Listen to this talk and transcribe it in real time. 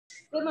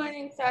Good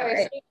morning. Sorry,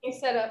 right. You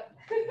set up.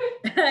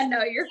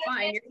 No, you're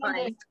fine. You're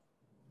fine.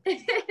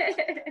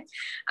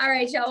 All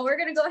right, y'all. We're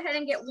gonna go ahead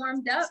and get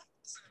warmed up.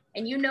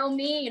 And you know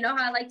me, you know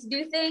how I like to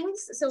do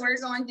things. So we're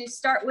going to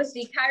start with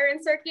the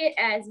Chiron circuit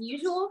as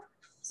usual.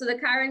 So the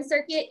Chiron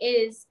circuit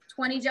is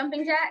 20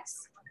 jumping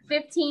jacks,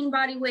 15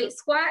 body weight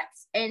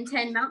squats, and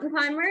 10 mountain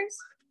climbers.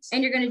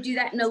 And you're gonna do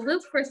that in a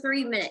loop for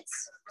 3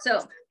 minutes.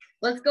 So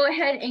let's go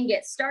ahead and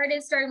get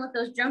started, starting with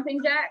those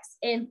jumping jacks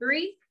in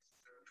 3,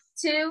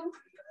 2,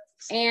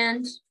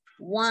 and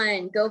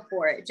 1. Go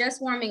for it.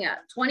 Just warming up.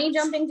 20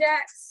 jumping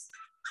jacks,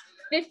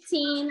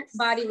 15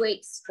 body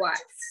weight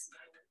squats,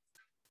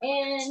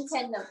 and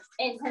 10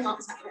 mountain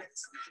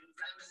climbers.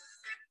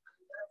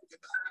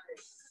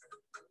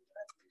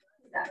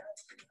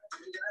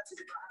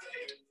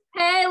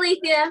 Hey,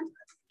 Alethea.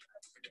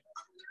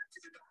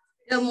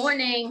 Good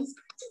morning.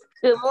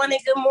 Good morning.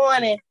 Good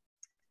morning.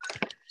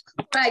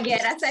 But yeah,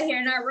 I sat here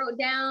and I wrote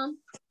down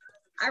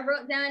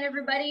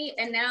everybody,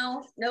 and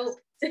now, nope.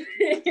 Here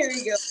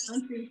we go.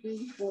 1, 2,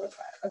 3, 4, 5.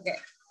 Okay.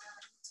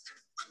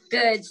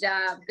 Good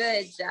job.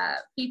 Good job.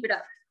 Keep it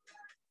up.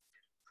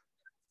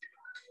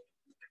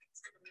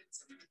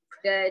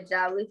 Good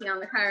job. Alethea on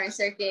the Chiron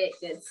circuit.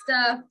 Good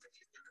stuff.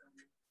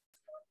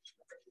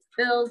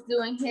 Bill's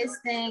doing his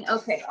thing.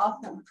 Okay,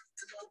 awesome.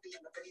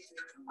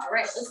 All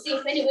right, let's see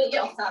if anybody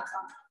else stops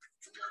on.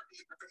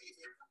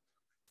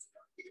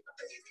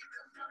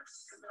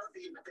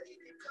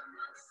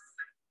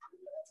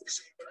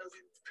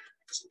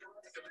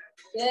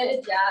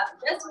 Good job.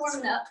 Just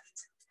warming up.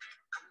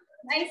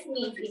 Nice and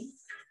easy.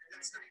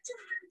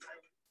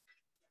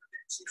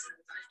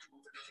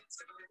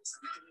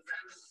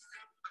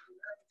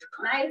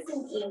 Nice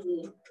and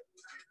easy.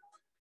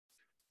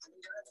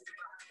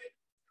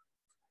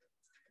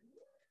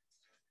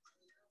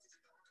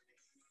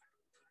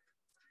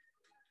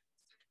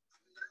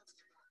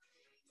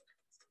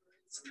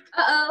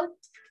 Uh-oh.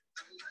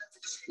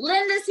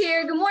 Linda's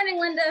here. Good morning,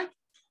 Linda.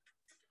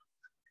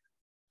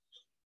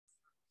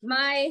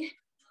 My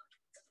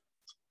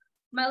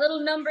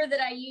little number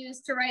that I use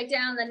to write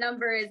down the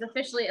number is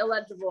officially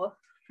illegible.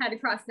 Had to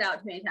cross it out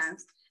too many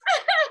times.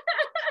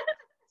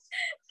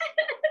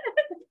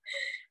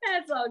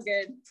 That's all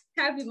good.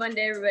 Happy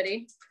Monday,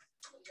 everybody.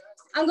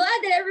 I'm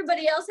glad that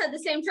everybody else had the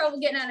same trouble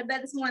getting out of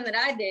bed this morning that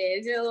I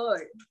did. Dear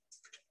Lord.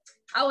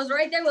 I was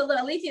right there with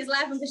little Alethea's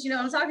laughing because you know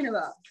what I'm talking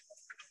about.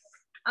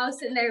 I was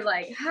sitting there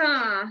like,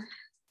 are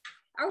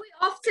we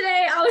off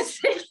today? I was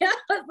thinking, I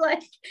was like,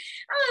 is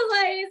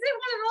it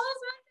one of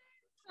those?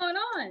 What's going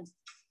on?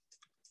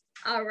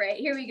 All right,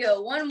 here we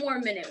go. One more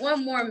minute.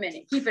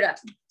 Keep it up.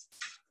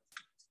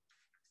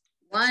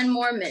 1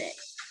 more minute.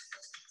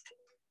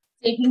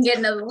 So you can get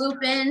another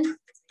loop in.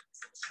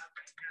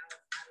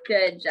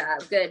 Good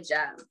job. Good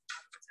job.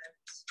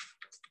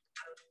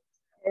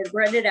 And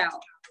spread it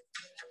out.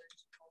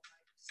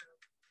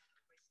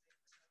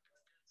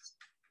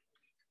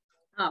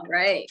 All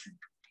right.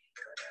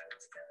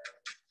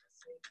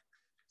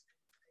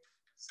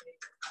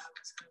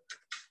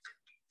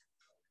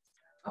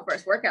 Our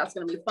first workout's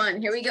gonna be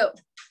fun. Here we go.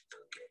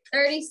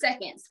 30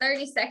 seconds,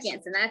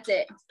 and that's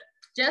it.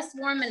 Just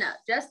warming up,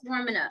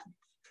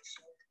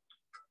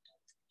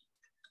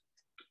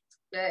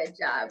 Good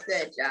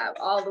job,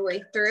 all the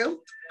way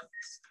through.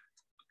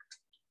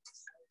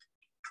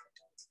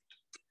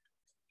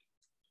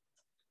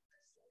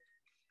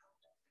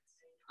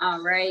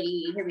 All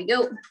righty, here we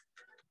go.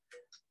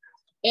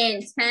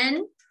 In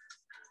 10,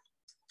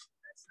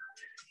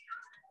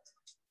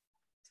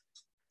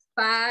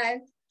 5,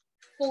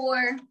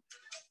 4,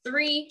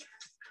 3,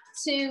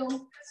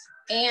 2,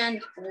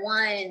 and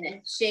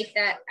 1. Shake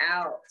that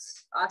out.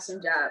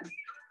 Awesome job.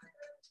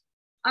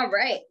 All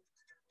right.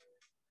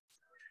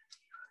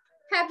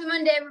 Happy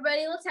Monday,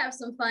 everybody. Let's have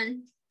some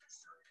fun.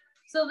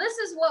 So this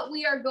is what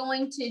we are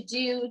going to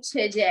do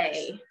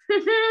today.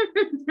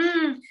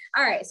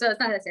 All right, so it's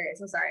not that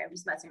serious. I'm sorry, I'm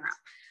just messing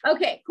around.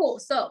 Okay, cool.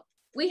 So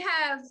we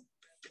have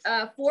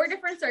 4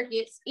 different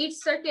circuits. Each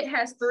circuit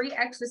has 3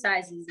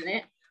 exercises in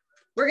it.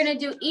 We're gonna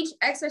do each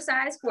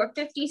exercise for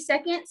 50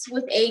 seconds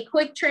with a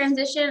quick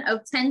transition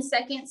of 10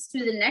 seconds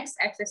to the next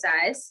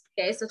exercise.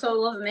 Okay, so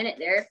total of a minute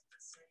there.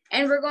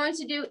 And we're going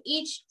to do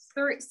each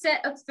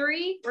set of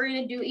 3. We're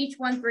gonna do each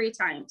one 3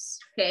 times,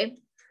 okay?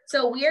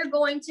 So we are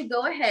going to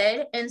go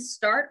ahead and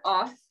start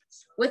off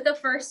with the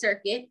first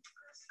circuit.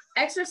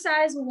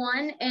 Exercise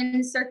 1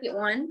 in circuit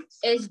 1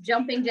 is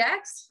jumping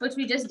jacks, which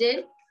we just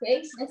did,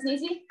 okay? Nice and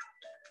easy.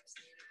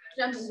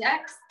 Jumping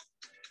jacks.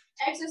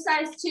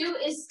 Exercise 2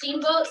 is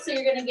steamboat. So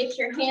you're gonna get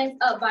your hands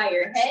up by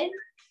your head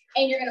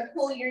and you're gonna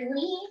pull your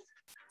knee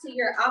to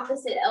your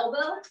opposite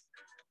elbow.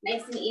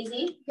 Nice and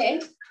easy,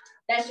 okay?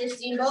 That's your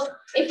steamboat.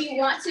 If you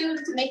want to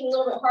make it a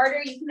little bit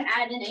harder, you can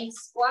add in a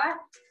squat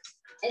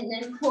and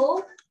then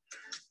pull,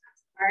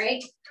 all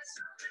right?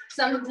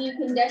 Some of you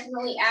can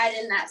definitely add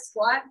in that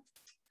squat.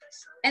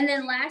 And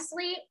then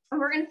lastly,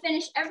 we're gonna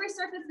finish, every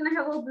circuit's gonna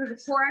have a little bit of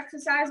a core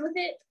exercise with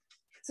it.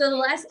 So the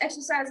last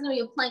exercise is gonna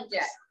be a plank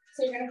jack.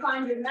 So you're gonna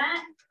find your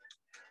mat.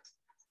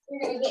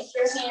 You're gonna get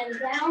your hands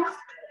down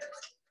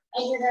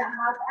and you're gonna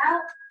hop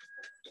out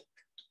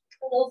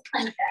for those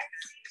plank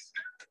jacks.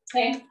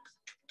 Okay,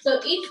 so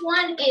each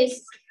one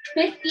is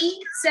 50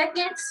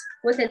 seconds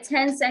with a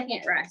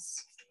 10-second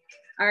rest.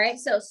 All right,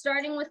 so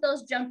starting with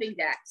those jumping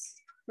jacks.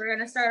 We're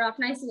gonna start off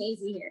nice and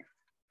easy here.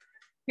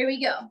 Here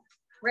we go.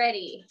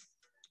 Ready.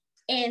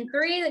 In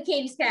 3, the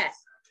Katie's cat.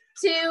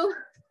 2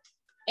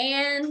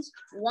 and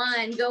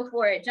 1. Go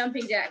for it.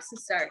 Jumping jacks to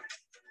start.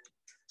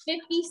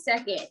 50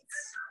 seconds.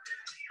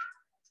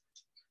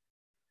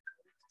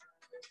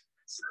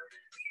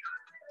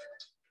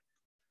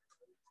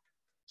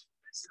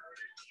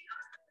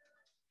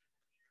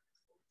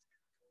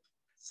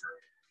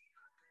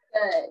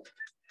 Good.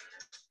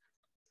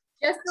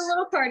 Just a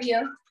little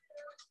cardio.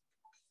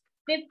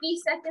 50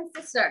 seconds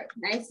to start.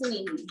 Nice and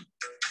easy.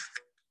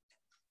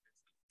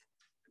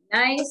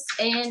 Nice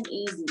and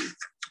easy.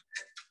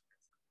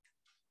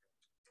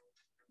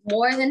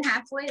 More than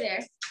halfway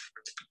there.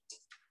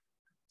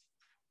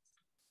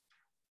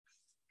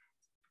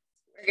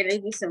 We're gonna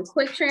do some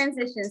quick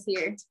transitions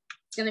here.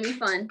 It's gonna be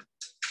fun.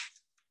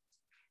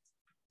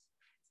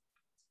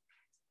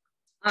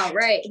 All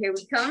right, here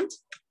we come.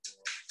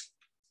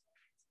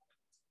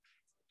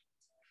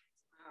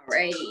 All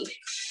righty.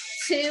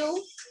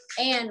 2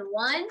 and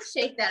 1,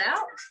 shake that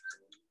out.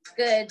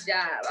 Good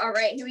job. All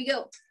right, here we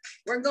go.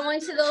 We're going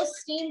to those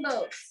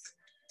steamboats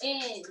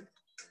in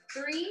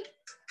 3,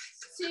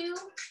 2,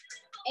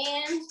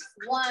 and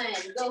 1.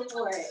 Go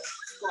for it.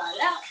 Squat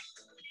it out.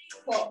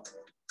 Pull.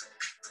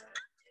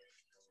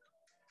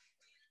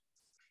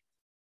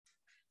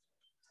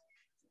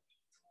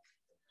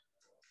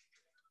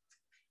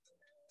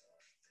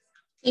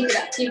 Keep it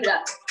up, keep it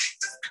up.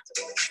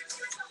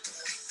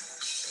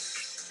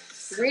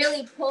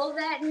 Really pull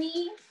that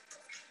knee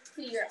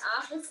to your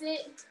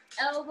opposite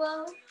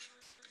elbow.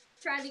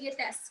 Try to get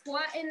that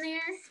squat in there.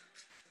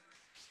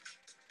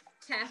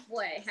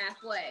 Halfway,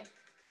 halfway.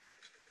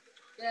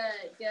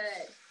 Good,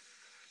 good.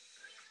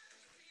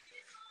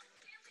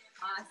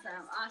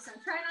 Awesome, awesome.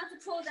 Try not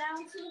to pull down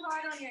too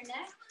hard on your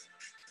neck.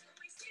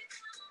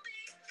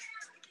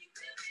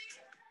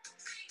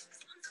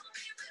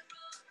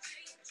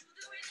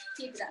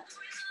 Keep it up.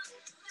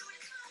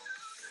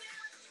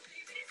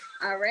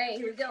 All right,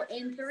 here we go.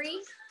 In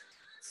 3,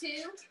 2,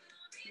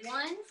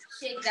 1.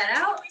 Shake that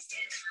out.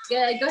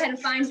 Good. Go ahead and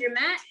find your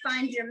mat.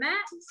 Find your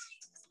mat.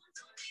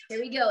 Here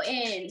we go.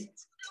 In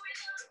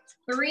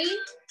 3,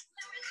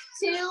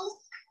 2,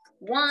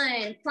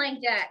 1.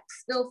 Plank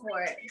jacks. Go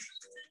for it.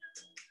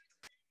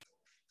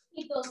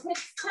 Keep those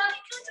hips tucked.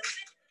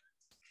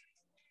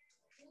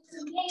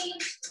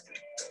 Engage.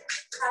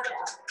 Pop it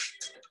out.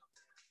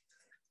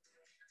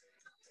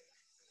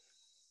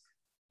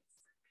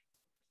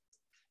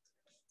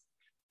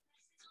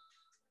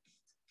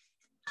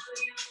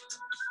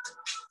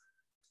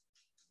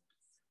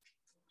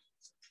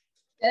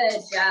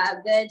 Good job,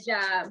 good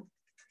job.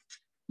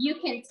 You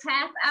can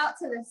tap out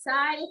to the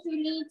side if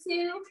you need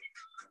to,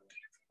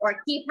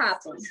 or keep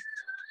hopping.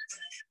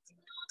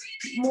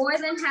 More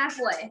than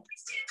halfway.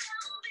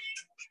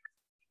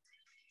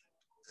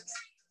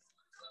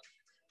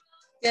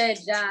 Good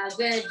job,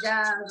 good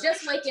job.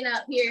 Just waking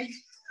up here.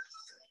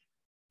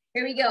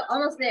 Here we go,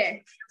 almost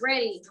there.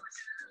 Ready.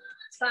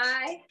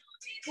 5,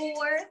 4,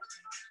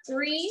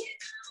 3,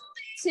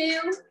 2,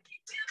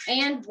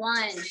 and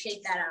 1.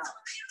 Shake that out.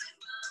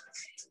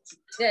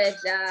 Good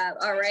job.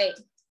 All right.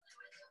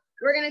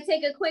 We're going to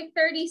take a quick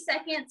 30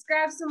 seconds.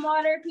 Grab some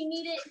water if you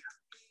need it.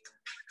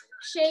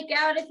 Shake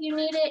out if you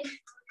need it.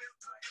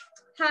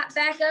 Hop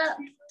back up.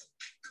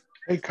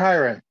 Hey,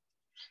 Kyron.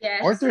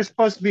 Yes. Aren't there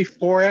supposed to be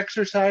 4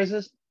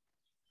 exercises?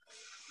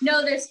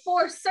 No, there's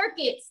 4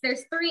 circuits.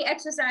 There's 3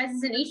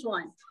 exercises in each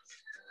one.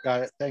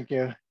 Got it. Thank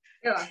you.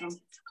 You're welcome.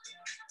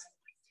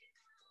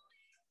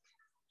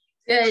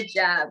 Good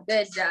job.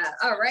 Good job.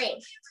 All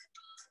right.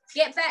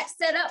 Get back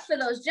set up for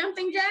those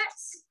jumping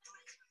jacks.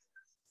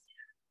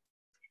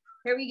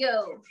 Here we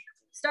go.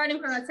 Starting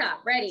from the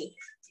top. Ready.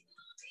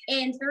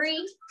 In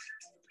 3,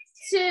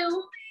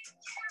 2,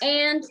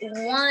 and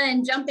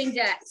 1. Jumping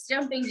jacks.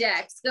 Jumping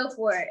jacks. Go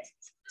for it.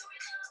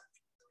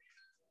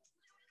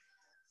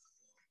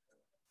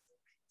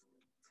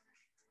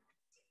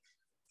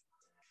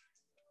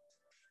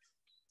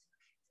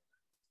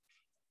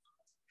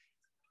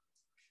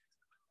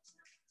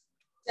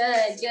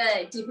 Good,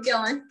 good. Keep it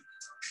going.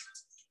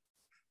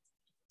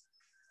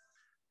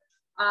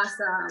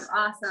 Awesome,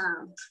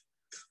 awesome.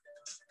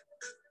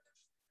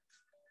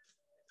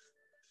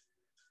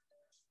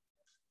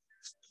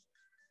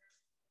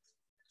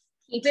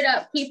 Keep it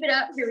up, keep it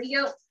up. Here we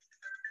go.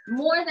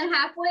 More than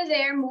halfway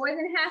there, more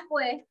than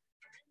halfway.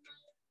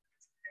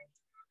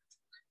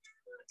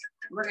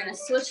 We're gonna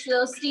switch to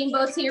those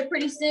steamboats here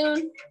pretty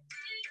soon.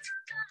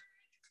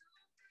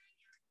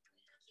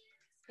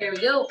 Here we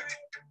go.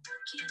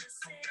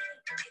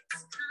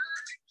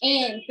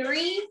 In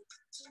 3,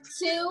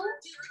 2,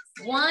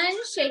 1,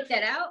 shake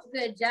that out.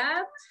 Good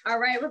job. All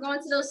right, we're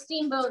going to those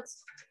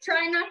steamboats.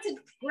 Try not to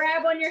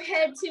grab on your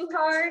head too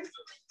hard.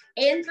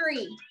 In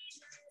 3,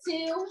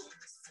 2,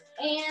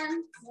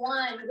 and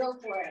 1. Go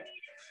for it.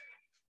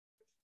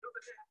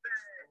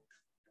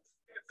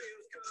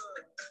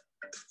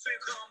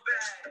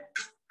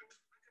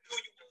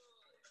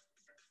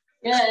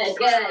 Good,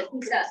 good.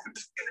 Keep it up.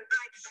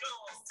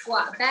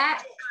 Squat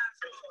back.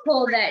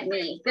 Pull that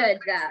knee. Good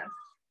job.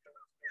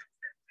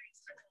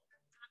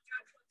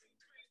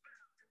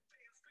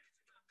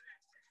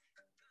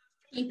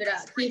 Keep it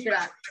up. Keep it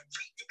up.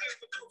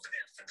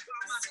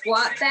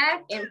 Squat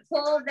back and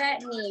pull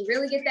that knee.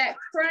 Really get that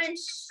crunch.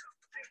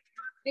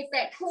 Get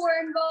that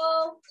core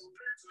involved.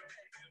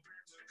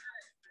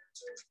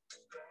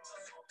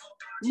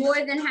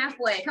 More than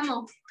halfway. Come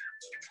on.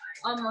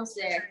 Almost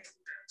there.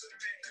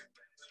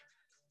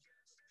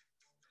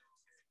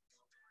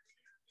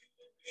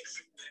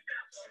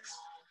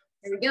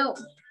 Here we go.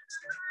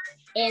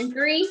 In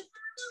 3,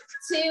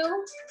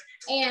 2,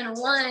 and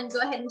 1. Go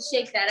ahead and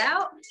shake that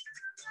out.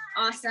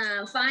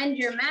 Awesome. Find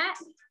your mat.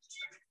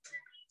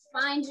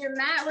 Find your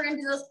mat. We're going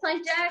to do those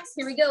plank jacks.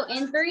 Here we go.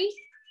 In 3,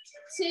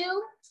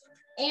 2,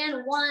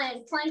 and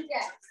 1. Plank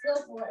jacks.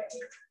 Go for it.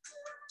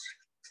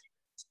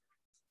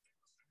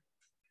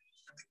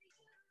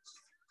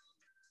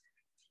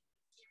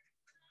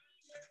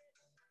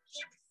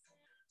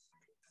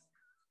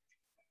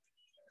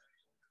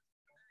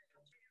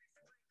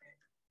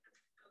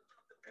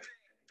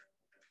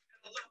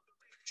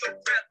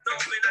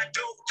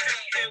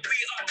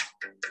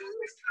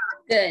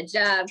 Good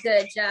job,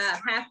 good job.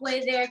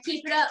 Halfway there,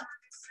 keep it up.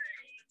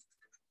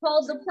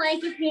 Hold the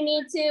plank if you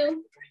need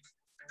to.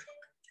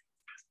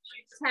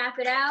 Tap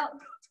it out,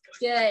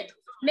 good.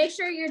 Make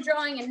sure you're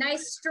drawing a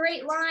nice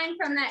straight line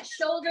from that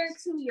shoulder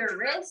to your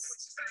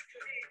wrist.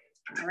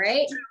 All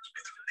right.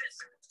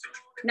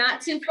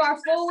 Not too far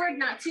forward,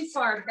 not too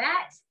far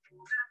back.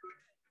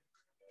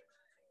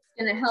 It's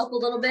gonna help a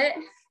little bit.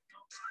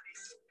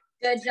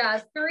 Good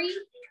job,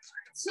 3,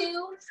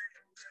 2,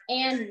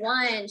 and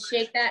 1.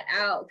 Shake that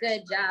out,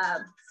 good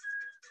job.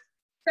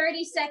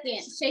 30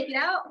 seconds, shake it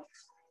out.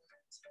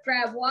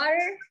 Grab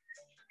water.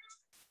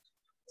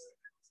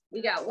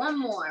 We got one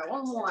more.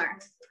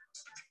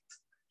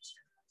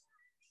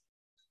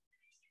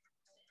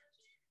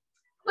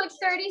 Quick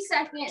 30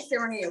 seconds, then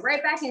we're gonna get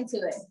right back into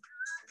it.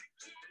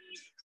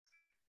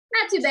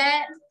 Not too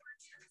bad.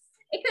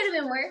 It could have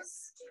been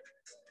worse.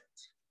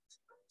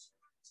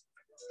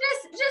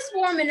 Just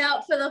warming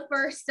up for the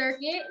first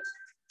circuit.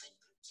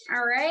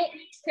 All right,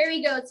 here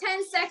we go.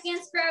 10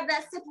 seconds, grab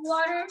that sip of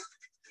water.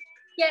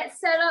 Get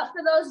set up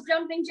for those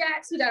jumping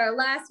jacks. We got our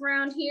last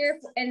round here,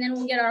 and then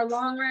we'll get our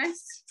long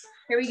rest.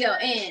 Here we go,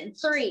 in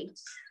 3,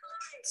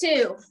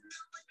 2,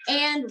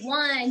 and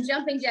 1.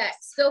 Jumping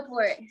jacks, go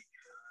for it.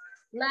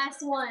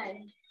 Last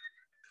one.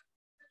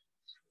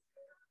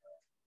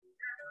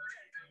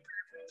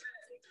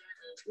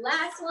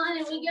 Last one,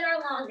 and we get our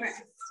long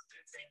rest.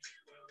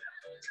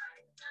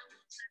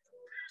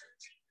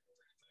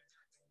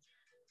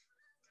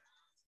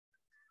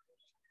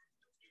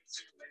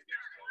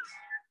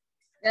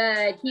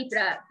 Good, keep it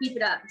up, keep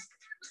it up.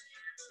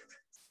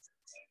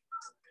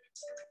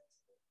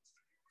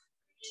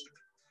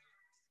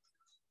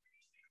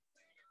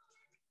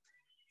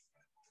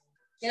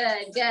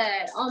 Good,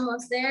 good,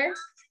 almost there.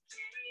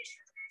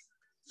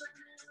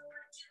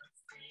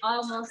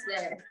 Almost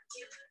there.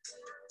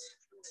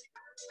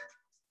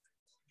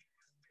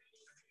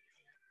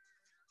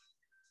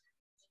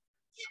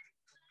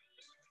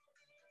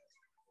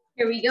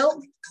 Here we go.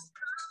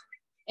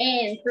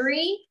 And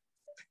 3,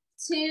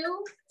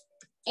 2,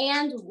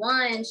 and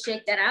 1.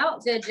 Shake that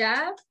out. Good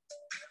job.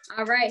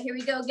 All right, here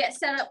we go. Get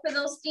set up for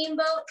those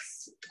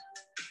steamboats.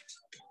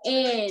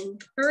 In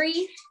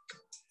 3,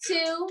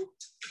 2,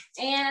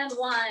 and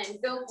 1.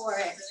 Go for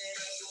it.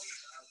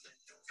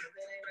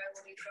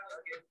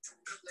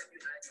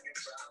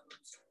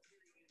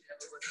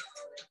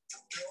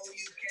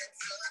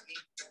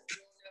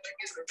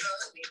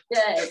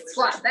 Good.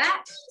 Squat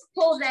back.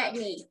 Pull that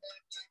knee.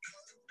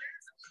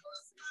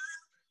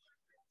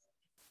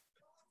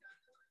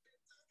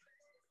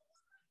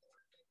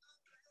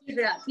 Keep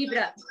it up, keep it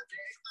up.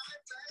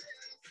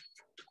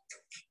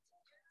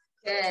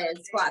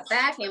 Good, squat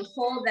back and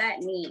pull that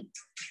knee.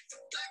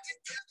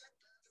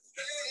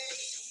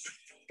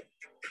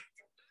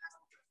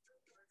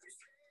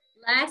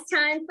 Last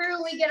time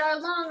through, we get our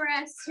long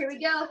rest. Here we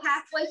go,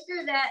 halfway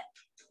through that.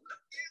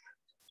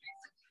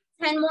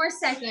 10 more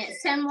seconds,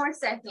 10 more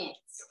seconds.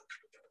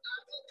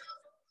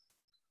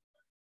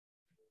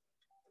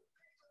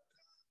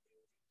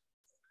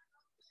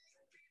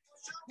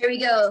 Here we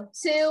go,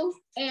 2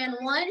 and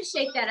 1,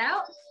 shake that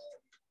out.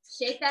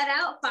 Shake that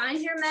out,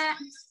 find your mat.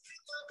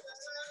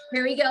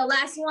 Here we go,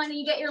 last one, and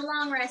you get your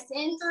long rest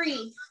in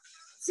 3,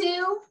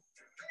 2,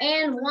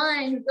 and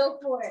 1, go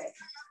for it.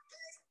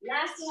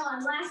 Last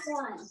one, last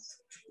one.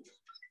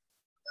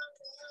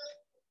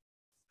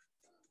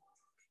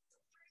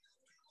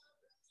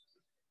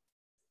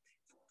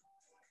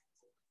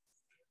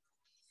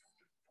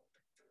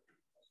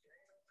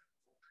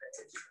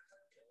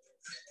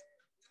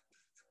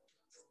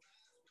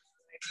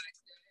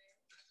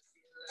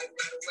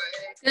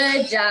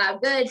 Good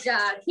job, good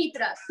job. Keep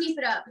it up, keep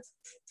it up.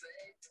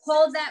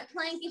 Hold that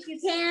plank if you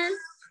can.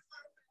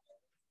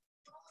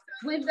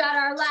 We've got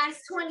our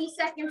last 20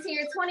 seconds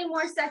here, 20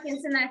 more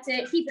seconds, and that's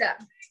it. Keep it up.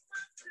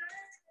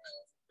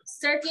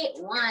 Circuit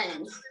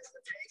 1.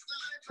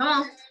 Come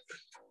on.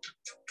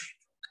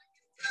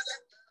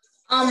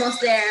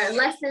 Almost there.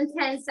 Less than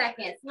 10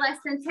 seconds. Less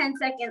than 10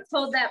 seconds.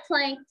 Hold that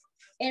plank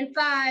in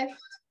 5,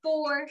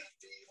 4,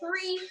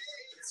 3,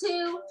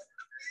 2,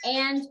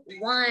 and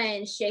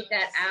 1. Shake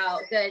that out.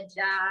 Good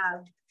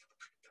job.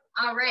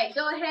 All right,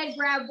 go ahead,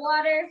 grab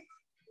water.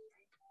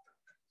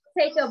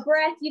 Take a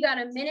breath. You got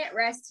a minute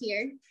rest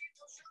here.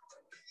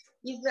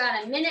 You've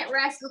got a minute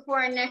rest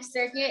before our next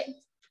circuit.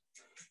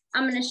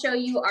 I'm going to show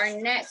you our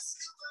next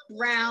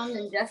round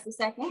in just a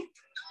second.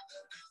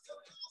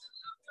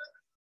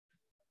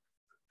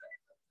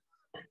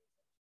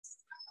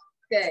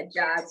 Good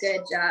job,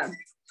 good job.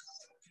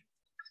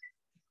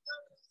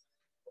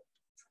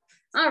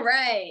 All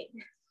right.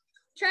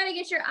 Try to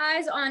get your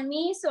eyes on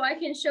me so I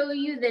can show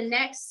you the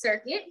next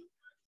circuit.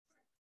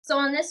 So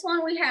on this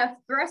one, we have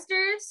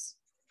thrusters,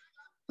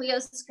 we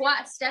have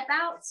squat step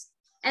outs,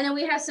 and then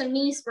we have some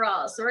knee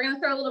sprawls. So we're gonna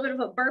throw a little bit of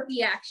a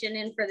burpee action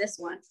in for this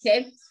one,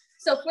 okay?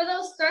 So for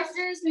those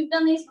thrusters, we've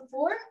done these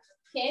before,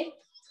 okay?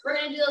 We're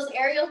gonna do those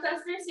aerial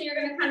thrusters. So you're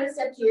gonna kind of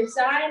step to your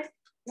side.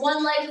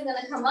 One leg is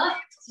gonna come up.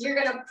 You're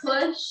gonna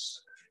push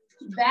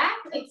back,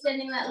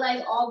 extending that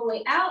leg all the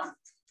way out.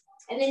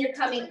 And then you're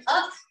coming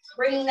up,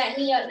 bringing that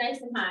knee up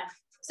nice and high.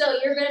 So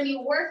you're gonna be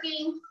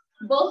working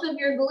both of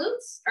your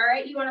glutes, all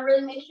right? You wanna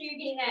really make sure you're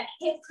getting that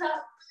hip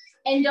tuck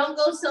and don't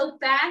go so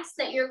fast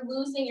that you're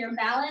losing your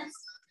balance.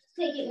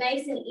 Take it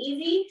nice and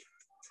easy.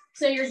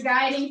 So you're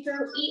guiding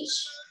through each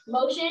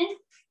motion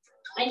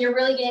and you're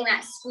really getting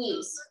that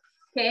squeeze,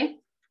 okay?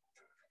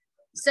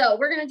 So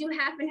we're gonna do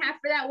half and half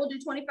for that. We'll do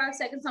 25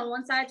 seconds on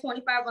one side,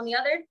 25 on the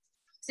other.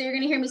 So you're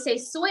gonna hear me say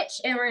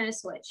switch and we're gonna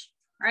switch,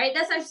 all right?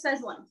 That's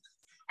exercise 1.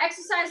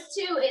 Exercise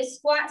 2 is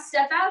squat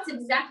step outs,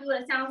 exactly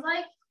what it sounds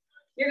like.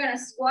 You're gonna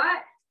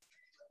squat,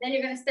 then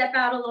you're gonna step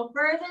out a little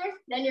further,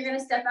 then you're gonna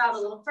step out a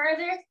little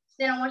further,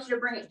 then I want you to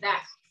bring it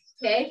back,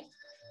 okay?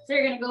 So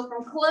you're gonna go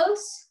from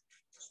close,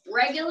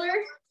 regular,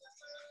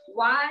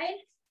 wide,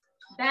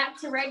 back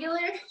to regular,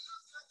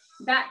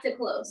 back to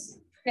close,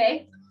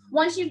 okay?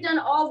 Once you've done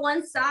all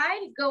one side,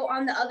 go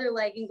on the other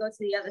leg and go to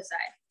the other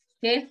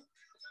side, okay?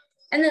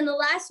 And then the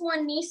last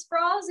one, knee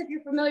sprawls. If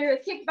you're familiar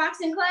with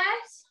kickboxing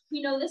class,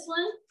 you know this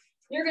one.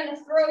 You're gonna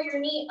throw your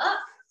knee up,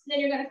 then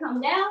you're gonna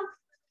come down,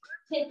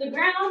 hit the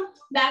ground,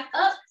 back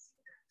up,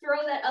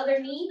 throw that other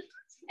knee,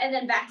 and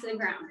then back to the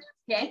ground,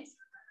 okay?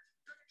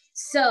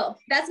 So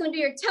that's gonna be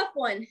your tough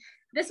one.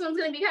 This one's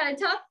gonna be kind of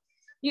tough.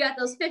 You got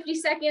those 50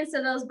 seconds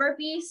of those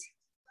burpees.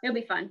 It'll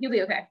be fun, you'll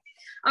be okay.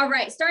 All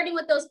right, starting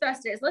with those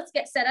thrusters. Let's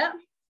get set up.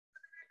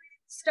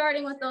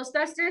 Starting with those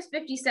thrusters,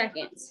 50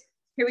 seconds.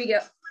 Here we go.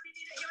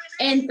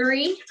 In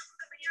 3,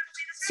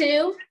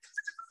 2,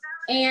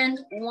 and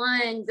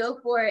 1, go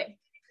for it.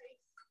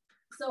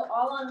 So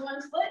all on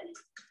one foot,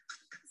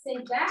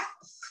 sink back,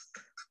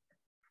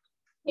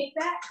 kick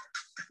back,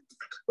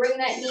 bring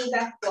that knee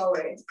back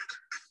forward.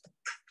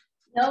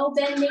 No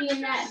bending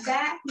in that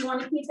back. You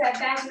want to keep that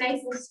back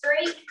nice and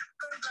straight.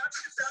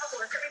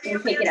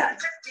 And pick it up.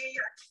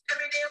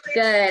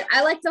 Good.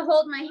 I like to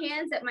hold my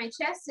hands at my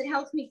chest. It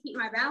helps me keep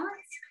my balance.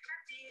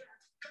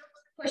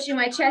 Pushing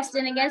my chest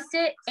in against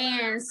it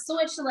and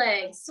switch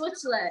legs,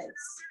 switch legs.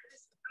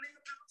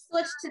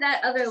 Switch to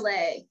that other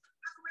leg.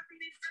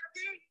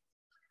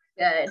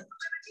 Good.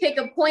 Pick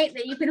a point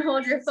that you can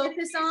hold your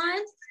focus on.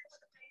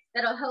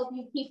 That'll help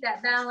you keep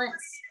that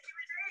balance.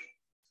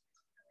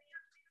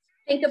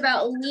 Think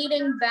about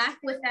leading back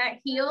with that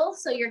heel.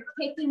 So you're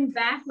kicking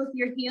back with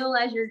your heel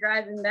as you're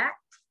driving back.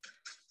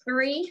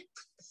 3,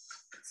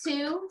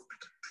 2,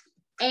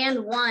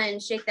 and 1.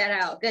 Shake that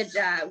out. Good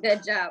job.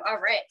 Good job. All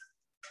right.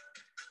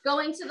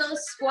 Going to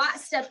those squat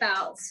step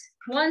outs.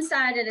 One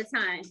side at a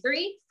time.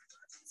 3,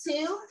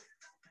 2,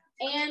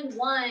 and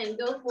 1.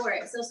 Go for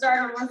it. So start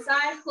on one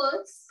side,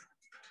 close,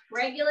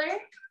 regular,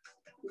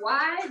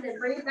 wide, then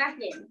bring it back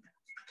in.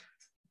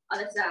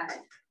 Other side.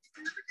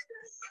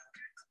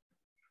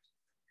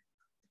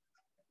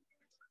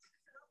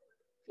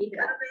 Keep it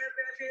up.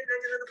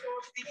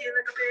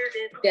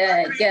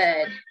 Good,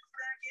 good.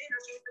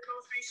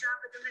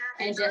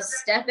 And just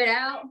step it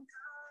out.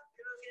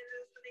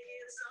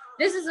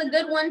 This is a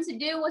good one to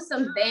do with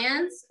some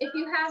bands if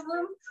you have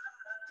them.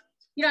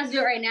 You don't have to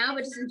do it right now,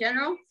 but just in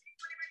general.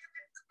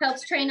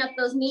 Helps train up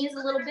those knees a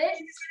little bit.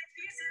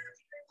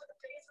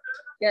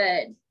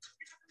 Good.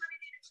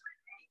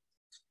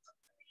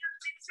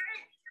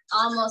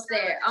 Almost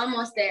there,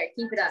 almost there.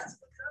 Keep it up.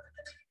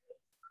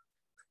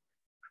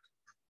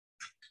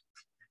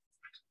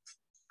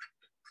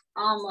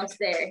 Almost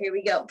there. Here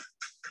we go.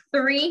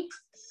 3,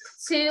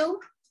 2,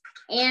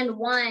 and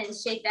 1.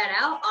 Shake that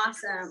out.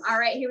 Awesome. All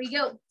right, here we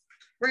go.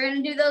 We're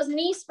going to do those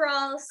knee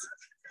sprawls.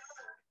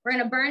 We're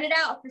going to burn it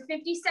out for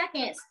 50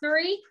 seconds.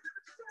 3,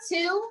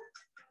 2,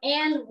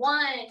 and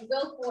 1.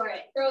 Go for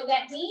it. Throw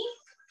that knee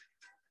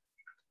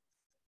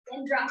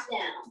and drop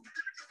down.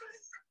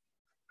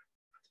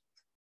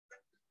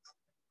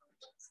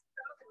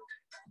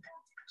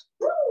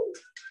 Woo.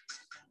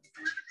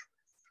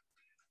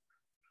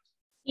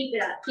 Keep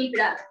it up, keep it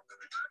up.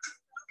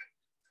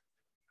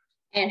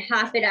 And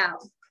hop it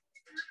out.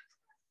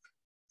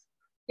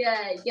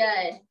 Good,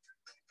 good.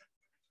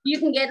 You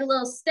can get a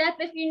little step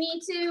if you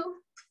need to.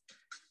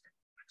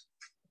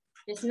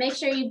 Just make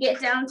sure you get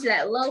down to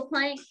that low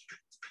plank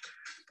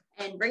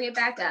and bring it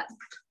back up.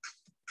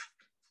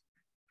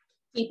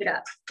 Keep it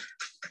up.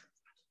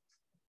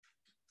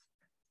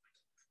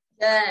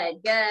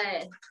 Good,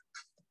 good.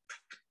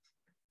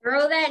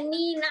 Throw that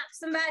knee, knock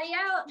somebody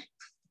out,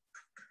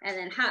 and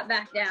then hop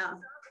back down.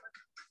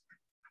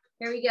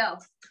 Here we go.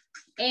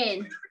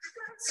 In,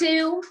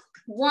 2,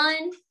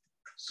 1,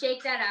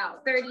 shake that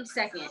out, 30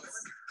 seconds.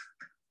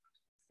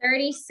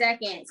 30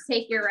 seconds,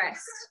 take your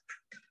rest.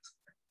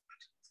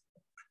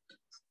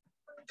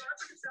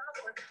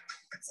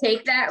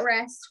 Take that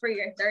rest for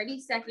your 30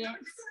 seconds.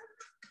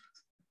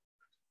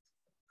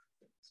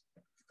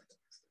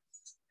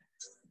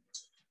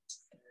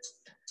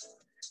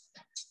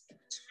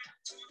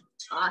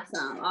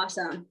 Awesome,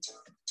 awesome.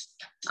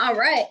 All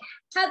right,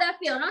 how'd that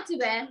feel? Not too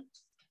bad.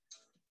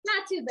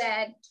 Not too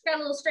bad. Got a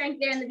little strength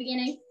there in the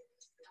beginning.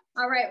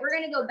 All right, we're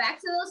gonna go back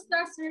to those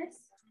thrusters,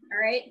 all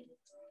right?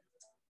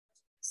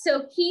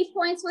 So key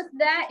points with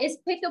that is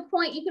pick a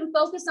point you can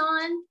focus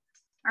on,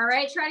 all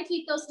right? Try to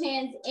keep those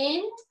hands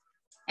in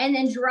and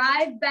then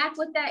drive back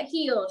with that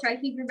heel. Try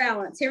to keep your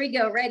balance. Here we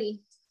go,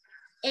 ready?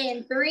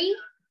 In 3,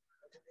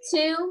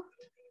 2,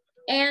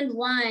 and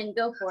 1,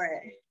 go for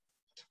it.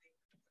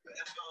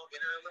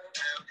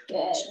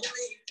 Good. Just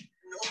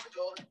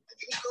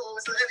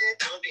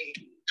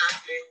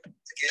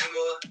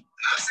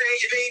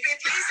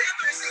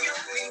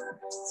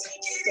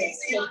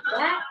take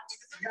that,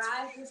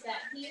 drive with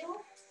that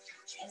heel,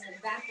 and then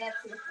back up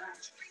to the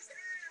front.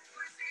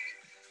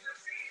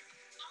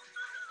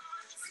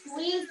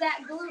 Squeeze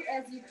that glute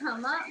as you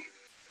come up.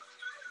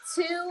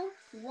 2,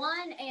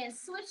 1, and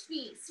switch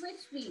feet,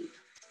 switch feet.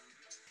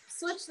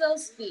 Switch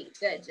those feet,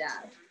 good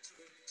job.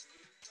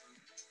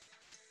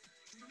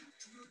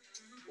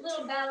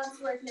 Little balance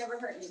work never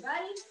hurt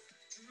anybody.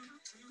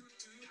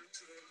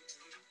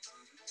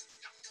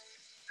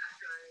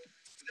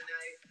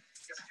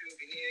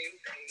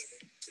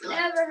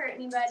 Never hurt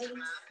anybody.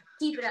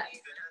 Keep it up.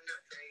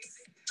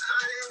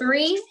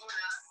 3,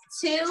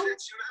 2,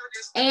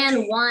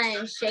 and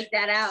 1. Shake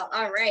that out.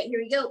 All right,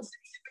 here we go.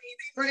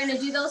 We're gonna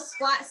do those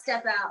squat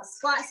step outs.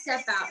 Squat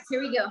step outs.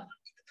 Here we go.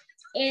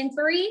 In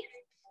 3,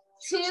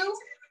 2,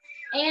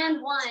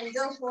 and 1.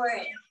 Go for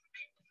it.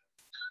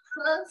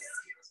 Close,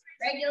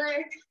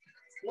 regular,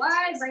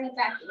 wide. Bring it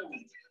back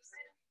in.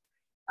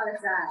 Other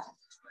side.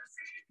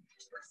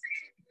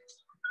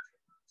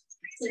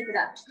 Keep it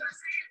up.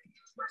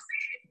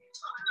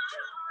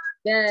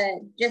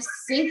 Good. Just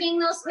sinking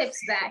those hips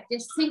back.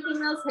 Just sinking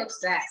those hips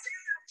back.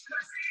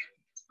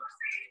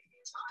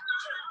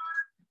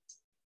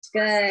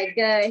 Good,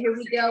 good. Here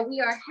we go.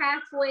 We are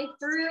halfway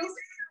through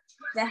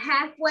the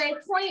halfway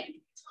point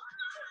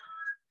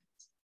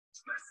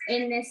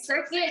in this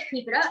circuit.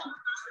 Keep it up.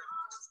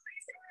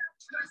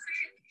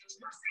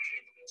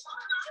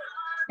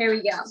 Here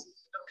we go.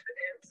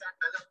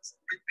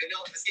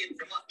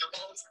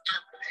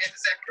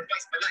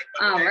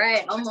 All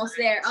right, almost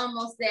there,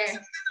 almost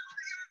there.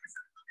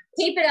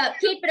 Keep it up,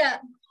 keep it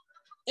up.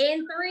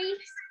 In 3,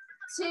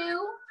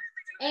 2,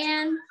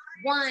 and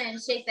 1.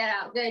 Shake that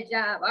out, good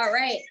job. All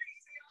right,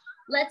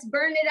 let's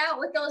burn it out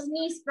with those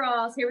knee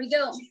sprawls. Here we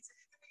go.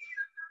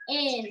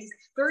 In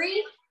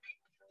 3,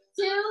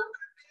 2,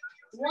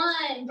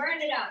 1.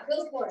 Burn it out,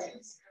 go for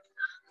it.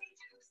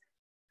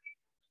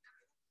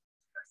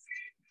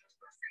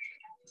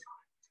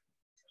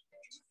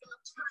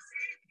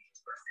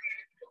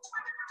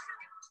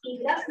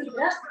 Keep it up, keep it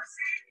up.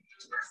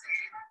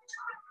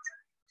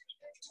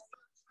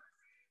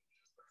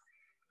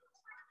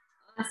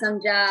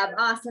 Awesome job,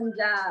 awesome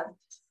job.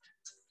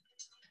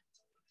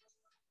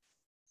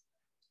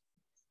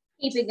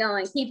 Keep it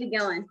going, keep it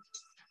going.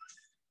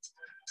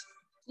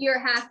 You're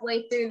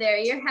halfway through there,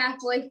 you're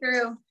halfway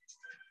through.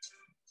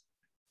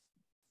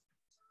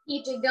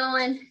 Keep it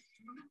going.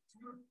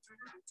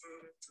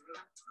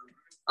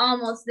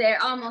 Almost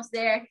there, almost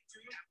there.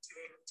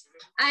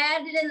 I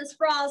added in the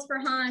sprawls for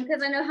Han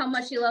because I know how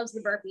much he loves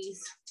the burpees.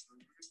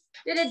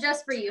 Did it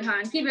just for you,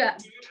 Han. Keep it up.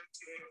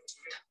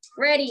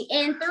 Ready,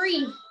 in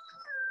 3,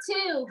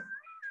 2,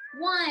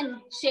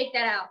 1. Shake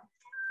that out.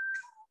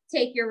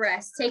 Take your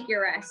rest, take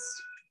your rest.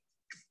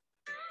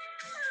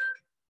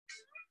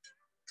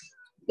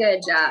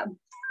 Good job.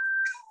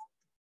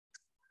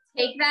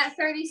 Take that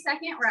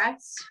 30-second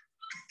rest.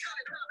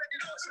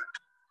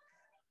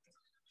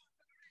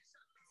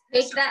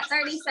 Take that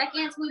 30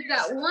 seconds. We've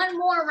got one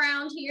more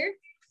round here,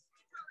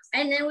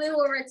 and then we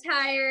will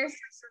retire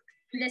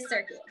this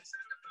circuit.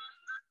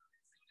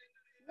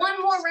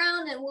 One more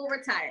round and we'll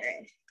retire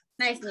it.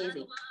 Nice and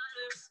easy.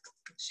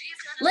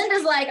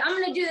 Linda's like, I'm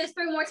gonna do this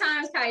 3 more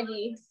times,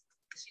 Kaiji.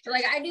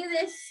 Like, I do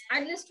this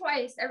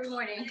twice every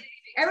morning.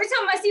 Every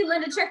time I see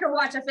Linda check her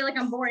watch, I feel like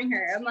I'm boring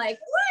her. I'm like,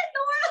 what in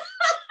the world?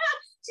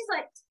 She's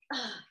like,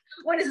 oh,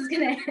 when is this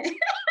gonna end?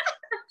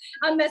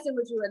 I'm messing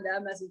with you, Linda.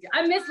 I'm messing with you.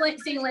 I miss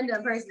seeing Linda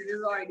in person. This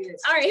is all I do.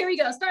 All right, here we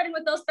go. Starting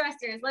with those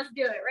thrusters. Let's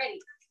do it. Ready?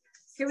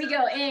 Here we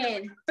go.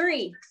 In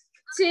 3,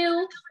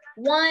 2,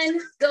 1,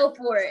 go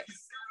for it.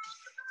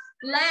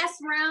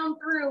 Last round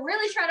through.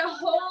 Really try to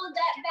hold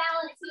that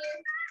balance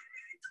here.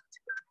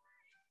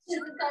 This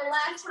is the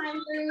last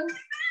time through.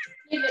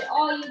 Give it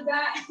all you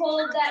got.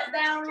 Hold that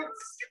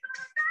balance.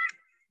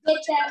 Get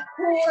that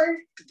core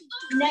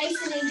nice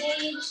and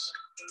engaged.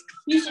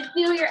 You should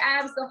feel your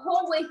abs the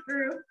whole way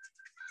through,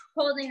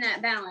 holding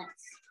that balance.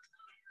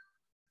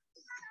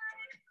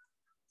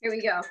 Here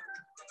we go.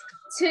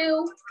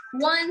 2,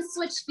 1,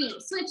 switch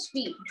feet, switch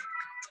feet.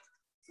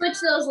 Switch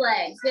those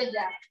legs, good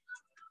job.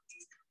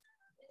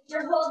 If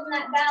you're holding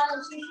that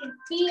balance, you should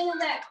feel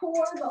that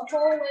core the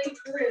whole way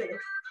through,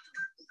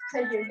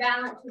 because your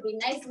balance should be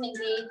nice and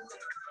engaged.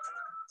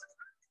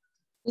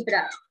 Keep it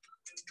up.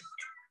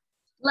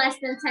 Less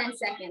than 10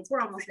 seconds, we're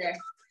almost there.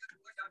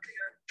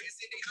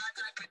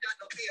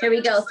 Here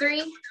we go,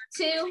 3,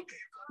 2,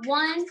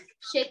 1,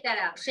 shake that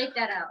out, shake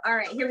that out. All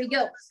right, here we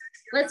go.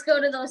 Let's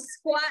go to those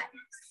squat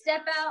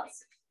step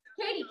outs.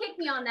 Katie kicked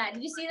me on that.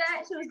 Did you see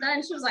that? She was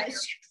done. She was like,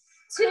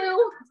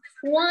 2,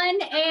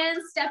 1, and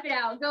step it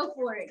out. Go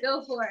for it,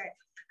 go for it.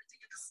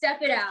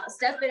 Step it out,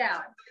 step it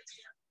out.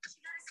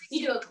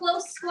 You do a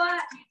close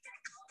squat,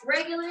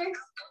 regular,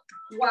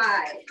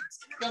 wide.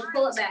 Then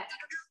pull it back.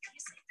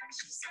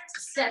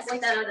 Step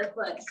with that other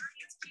foot.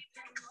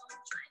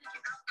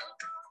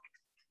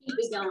 Keep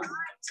it going.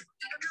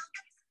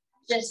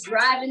 Just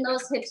driving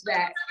those hips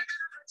back.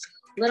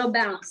 Little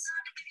bounce.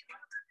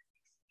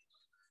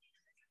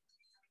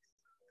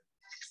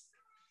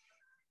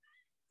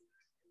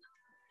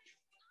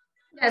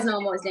 You guys know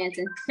I'm always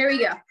dancing. Here we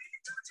go.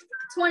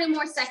 20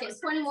 more seconds,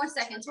 20 more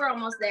seconds. We're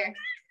almost there.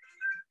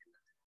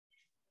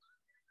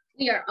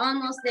 We are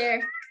almost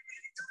there.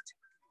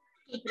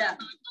 Keep it up.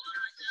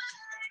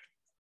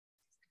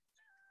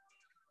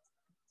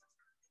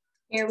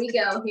 Here we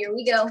go, here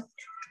we go.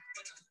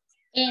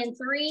 In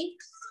 3,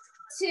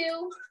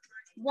 2,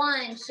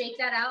 1, shake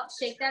that out,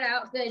 shake that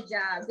out. Good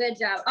job, good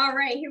job. All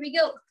right, here we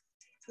go.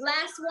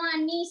 Last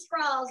one, knee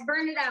sprawls,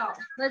 burn it out.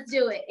 Let's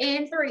do it.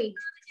 In 3,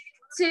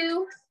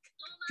 2,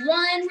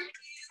 1,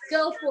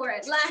 go for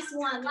it. Last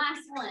one,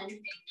 last one.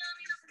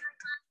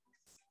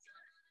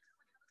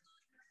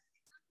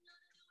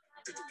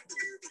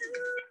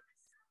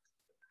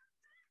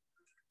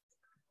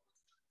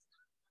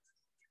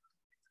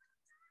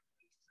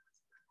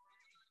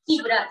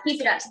 Keep it up, keep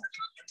it up.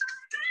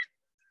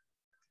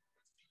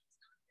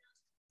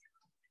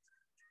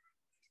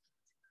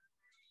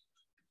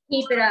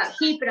 Keep it up,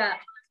 keep it up.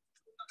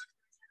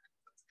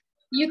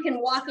 You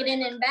can walk it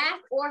in and back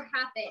or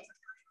hop it.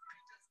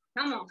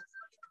 Come on.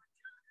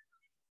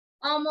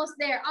 Almost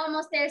there,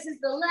 almost there. This is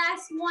the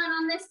last one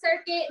on this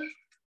circuit.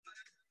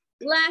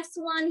 Last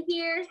one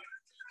here.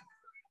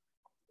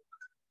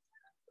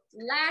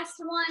 Last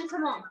one,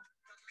 come on.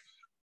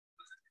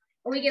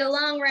 We get a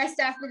long rest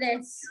after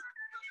this.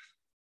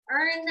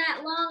 Earn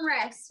that long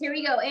rest. Here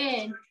we go.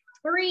 In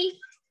 3,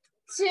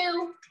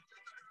 2,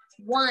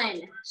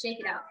 1. Shake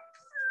it out.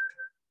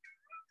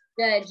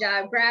 Good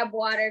job. Grab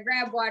water,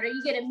 grab water.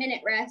 You get a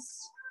minute rest.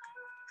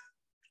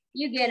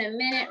 You get a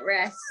minute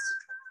rest.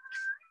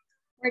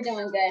 We're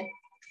doing good.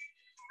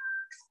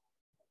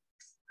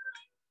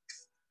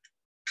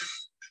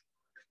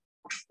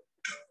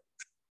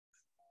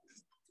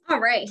 All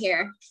right,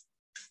 here.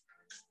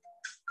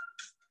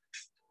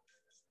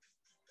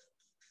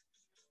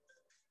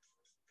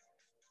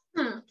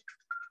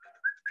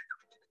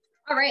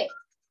 All right,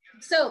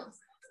 so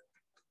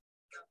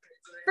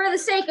for the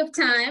sake of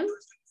time,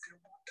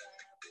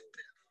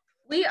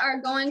 we are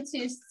going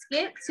to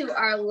skip to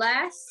our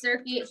last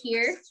circuit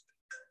here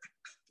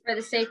for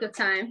the sake of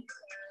time.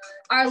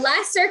 Our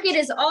last circuit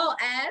is all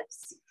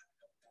abs.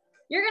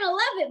 You're gonna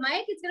love it,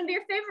 Mike. It's gonna be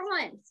your favorite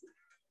one.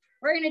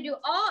 We're gonna do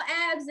all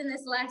abs in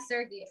this last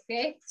circuit,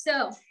 okay?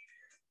 So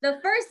the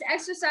first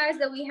exercise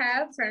that we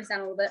have, turn this down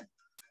a little bit.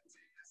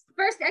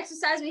 First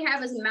exercise we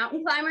have is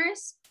mountain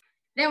climbers.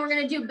 Then we're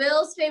gonna do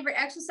Bill's favorite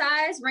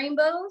exercise,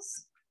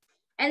 rainbows.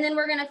 And then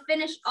we're gonna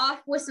finish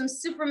off with some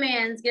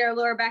Supermans, get our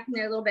lower back in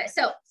there a little bit.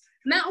 So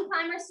mountain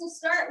climbers to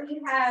start,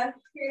 you have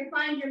here to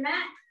find your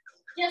mat.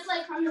 Just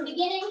like from the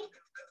beginning,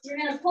 you're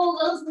gonna pull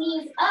those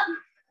knees up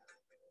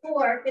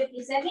for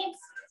 50 seconds,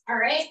 all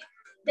right?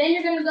 Then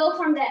you're gonna go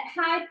from that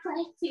high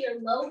plank to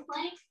your low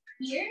plank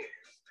here.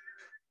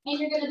 And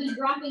you're gonna be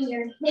dropping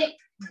your hip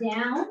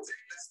down,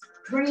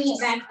 bringing it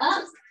back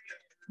up,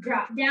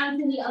 drop down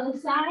to the other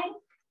side,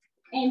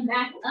 and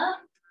back up.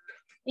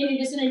 And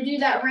you're just gonna do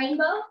that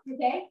rainbow,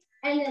 okay?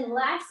 And then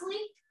lastly,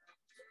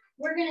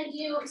 we're gonna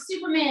do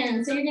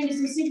Superman. So you're gonna do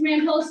some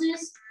Superman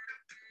poses.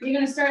 You're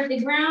gonna start at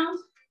the ground,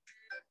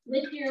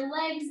 lift your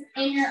legs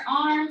and your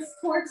arms,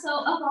 torso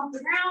up off the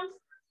ground,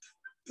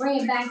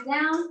 bring it back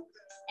down,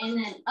 and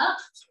then up,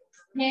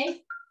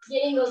 okay?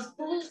 Getting those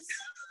glutes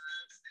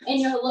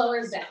and your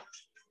lower back.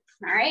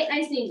 All right,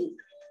 nice and easy.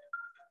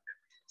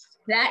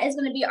 That is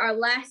gonna be our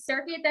last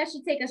circuit. That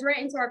should take us right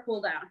into our cool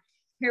down.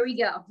 Here we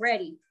go,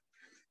 ready.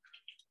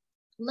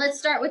 Let's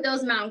start with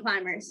those mountain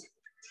climbers.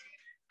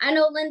 I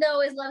know Linda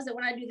always loves it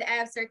when I do the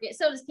ab circuit.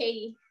 So does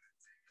Katie.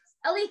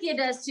 Alethea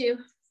does too.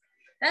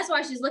 That's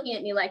why she's looking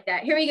at me like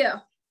that. Here we go.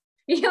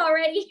 Y'all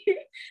ready?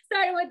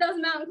 Starting with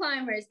those mountain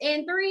climbers.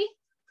 In 3,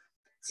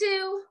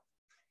 2,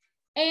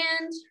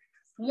 and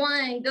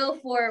 1. Go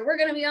for it. We're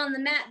going to be on the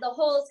mat the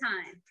whole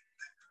time.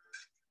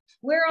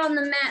 We're on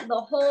the mat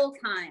the whole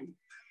time.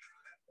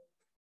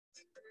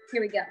 Here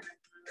we go.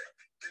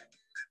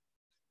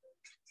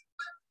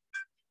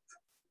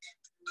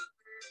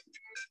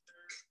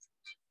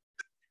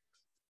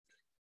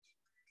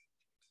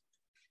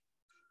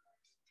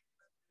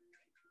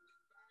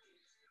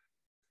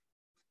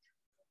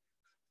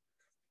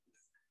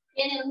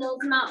 Get in those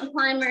mountain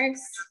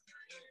climbers.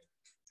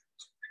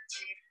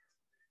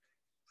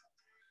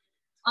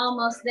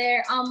 Almost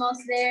there,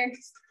 almost there.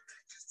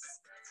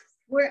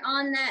 We're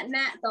on that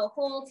mat the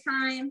whole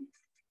time.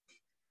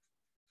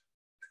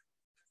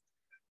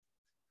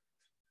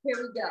 Here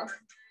we go.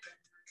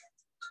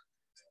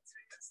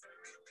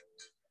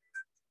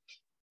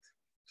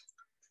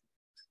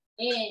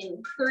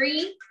 In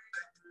 3,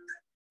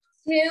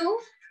 2,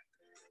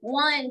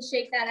 1.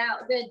 Shake that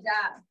out. Good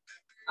job.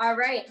 All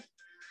right.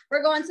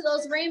 We're going to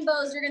those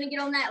rainbows. You're going to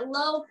get on that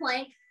low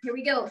plank. Here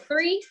we go.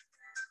 3,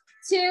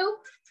 2,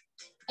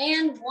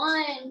 and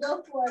 1.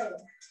 Go for it.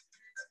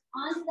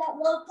 Onto that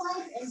low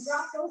plank and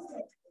drop those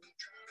hips.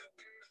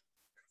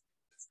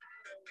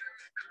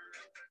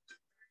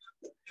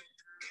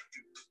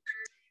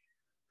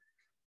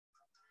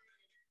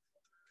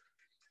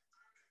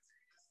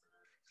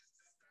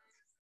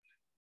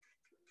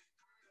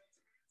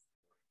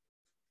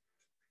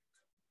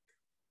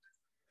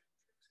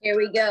 Here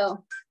we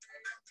go.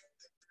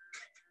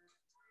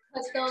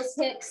 Put those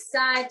hips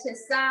side to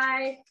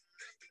side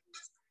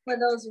for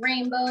those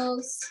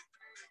rainbows.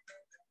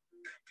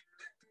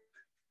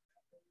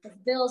 It's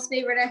Bill's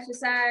favorite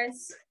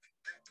exercise.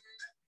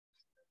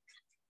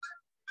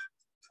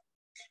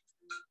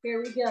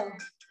 Here we go.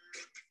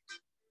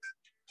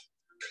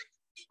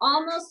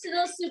 Almost to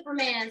those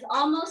Supermans,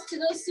 almost to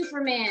those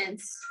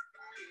Supermans.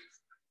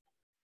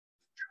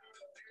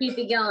 Keep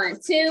it going.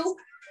 2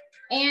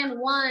 and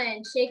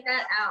 1. Shake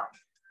that out.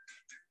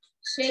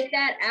 Shake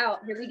that out.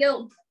 Here we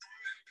go.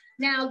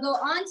 Now go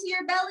onto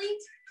your belly.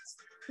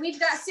 We've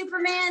got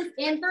Supermans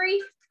in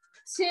 3,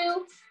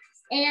 2,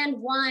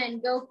 and 1.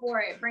 Go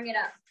for it. Bring it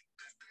up.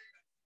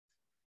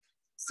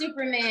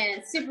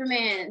 Superman,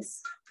 Supermans.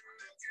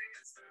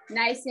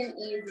 Nice and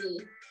easy.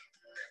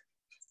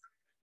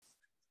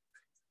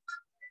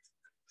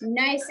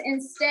 Nice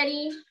and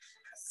steady.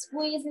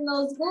 Squeezing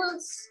those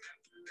glutes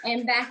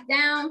and back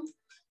down.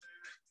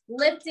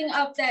 Lifting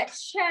up that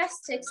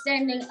chest,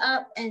 extending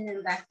up and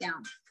then back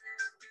down.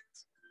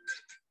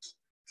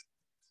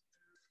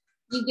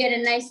 You get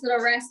a nice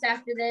little rest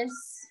after this.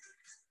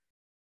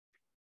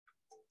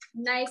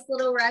 Nice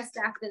little rest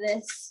after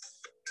this.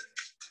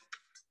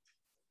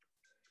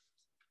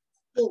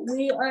 But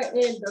we are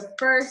in the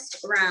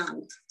first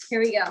round. Here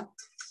we go.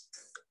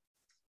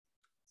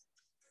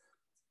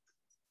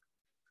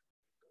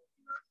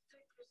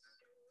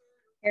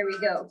 Here we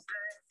go.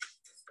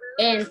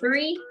 In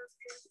 3,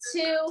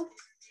 2,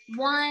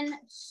 1,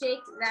 shake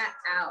that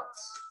out.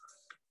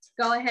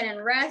 Go ahead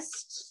and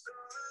rest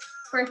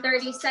for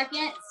 30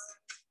 seconds.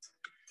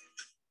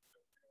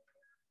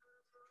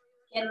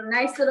 Get a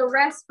nice little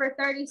rest for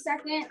 30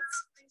 seconds.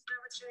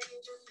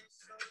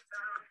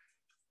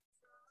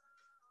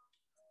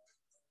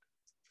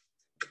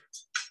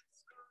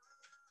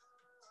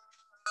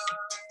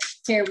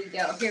 Here we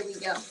go, here we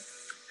go.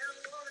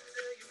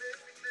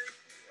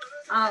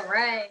 All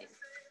right.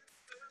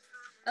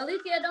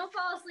 Alethea, don't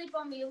fall asleep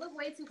on me. You look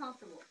way too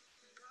comfortable.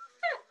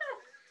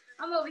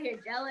 I'm over here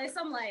jealous.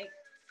 I'm like,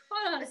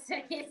 hold on a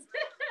second.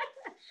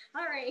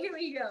 All right, here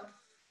we go.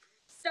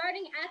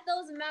 Starting at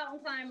those mountain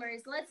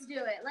climbers. Let's do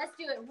it. Let's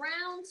do it.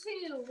 Round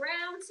 2,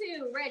 round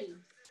 2. Ready?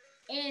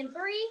 In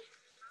 3,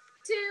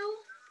 2,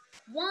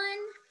 1.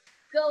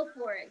 Go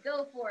for it.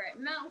 Go for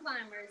it. Mountain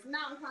climbers.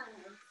 Mountain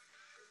climbers.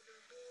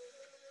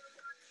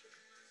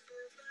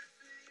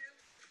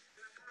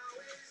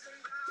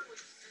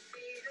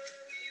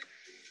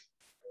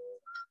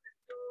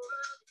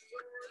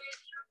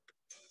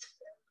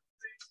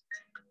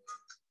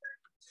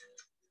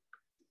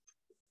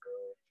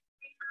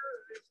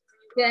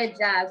 Good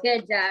job,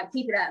 good job.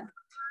 Keep it up.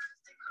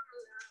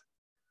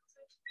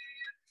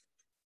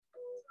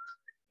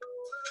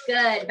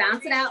 Good,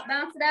 bounce it out,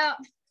 bounce it out.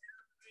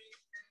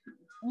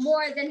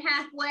 More than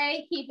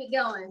halfway, keep it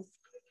going.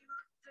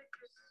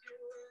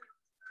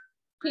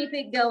 Keep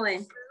it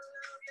going.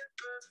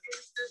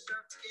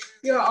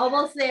 You're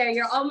almost there,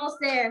 you're almost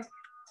there.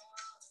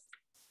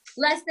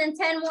 Less than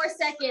 10 more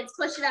seconds,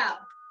 push it out.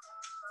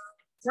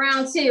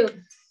 Round 2.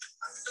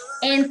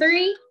 In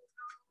 3,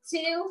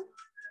 2,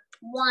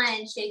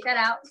 1, shake that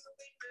out.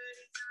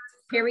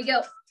 Here we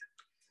go.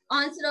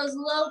 Onto those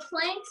low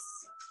planks,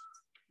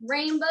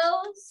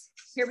 rainbows.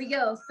 Here we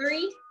go.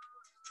 3,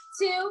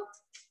 2,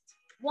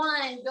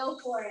 1, go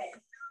for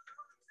it.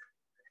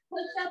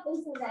 Push up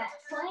into that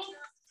plank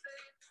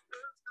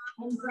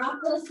And drop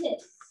those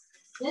hips,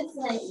 just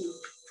slightly.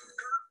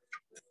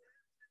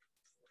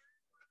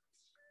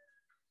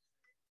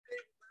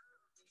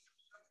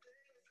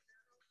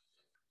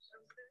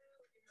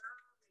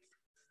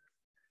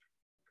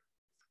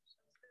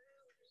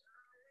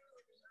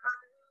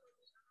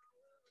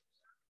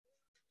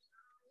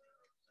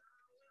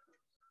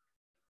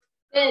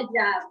 Good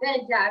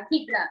job,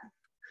 keep it up.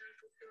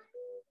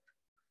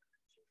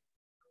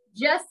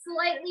 Just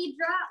slightly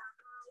drop.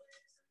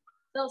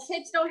 Those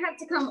hips don't have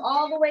to come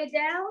all the way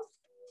down,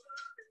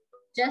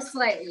 just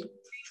slightly.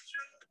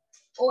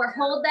 Or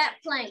hold that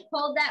plank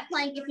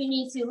if you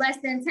need to, less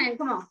than 10,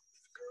 come on.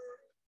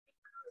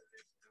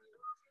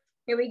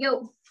 Here we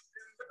go.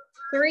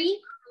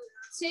 3,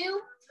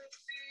 2,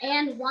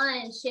 and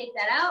 1, shake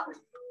that out.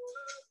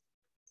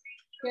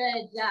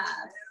 Good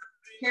job,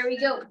 here we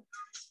go.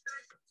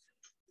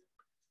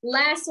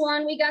 Last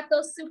one, we got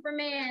those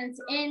Supermans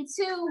in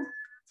 2,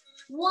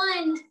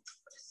 1,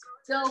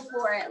 go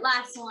for it,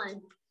 last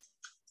one.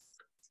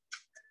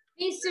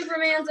 These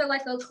Supermans are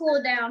like a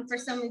cool down for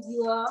some of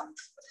you all.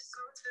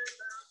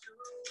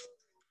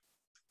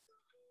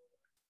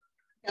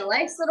 A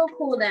nice little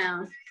cool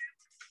down.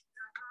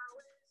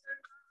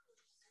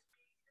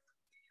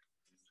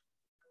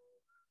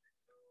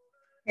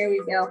 Here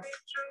we go.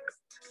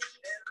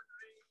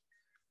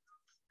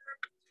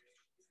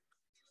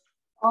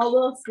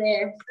 Almost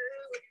there.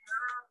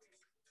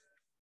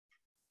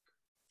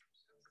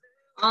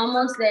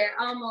 Almost there,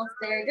 almost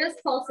there.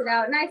 Just pulse it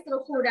out. Nice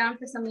little cool down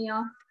for some of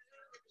y'all.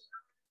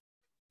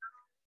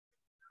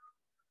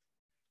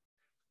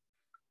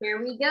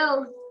 Here we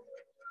go.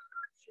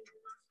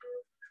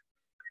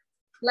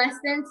 Less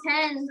than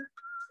 10.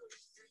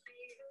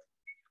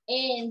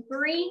 In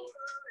 3,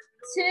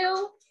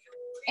 2,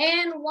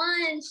 and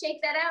 1.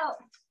 Shake that out.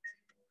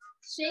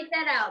 Shake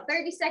that out.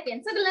 30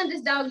 seconds. Look at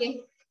Linda's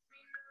doggy.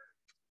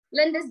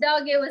 Linda's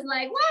doggy was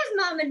like, why is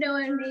mama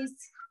doing these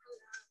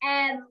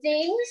ab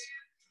things?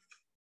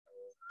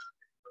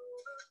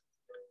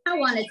 I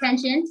want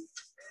attention.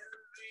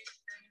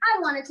 I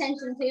want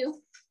attention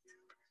too.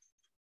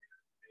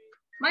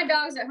 My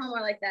dogs at home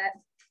are like that.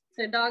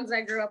 The dogs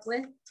I grew up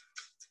with.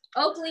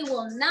 Oakley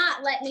will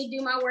not let me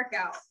do my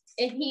workout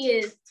if he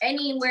is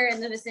anywhere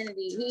in the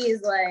vicinity. He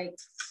is like,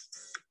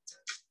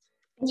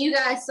 you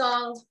guys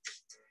saw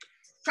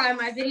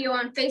probably my video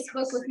on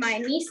Facebook with my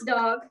niece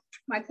dog,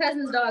 my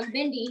cousin's dog,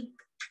 Bindi.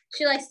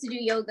 She likes to do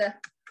yoga.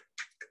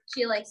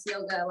 She likes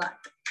yoga a lot.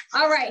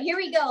 All right, here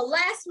we go.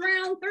 Last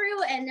round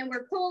through, and then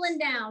we're cooling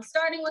down,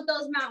 starting with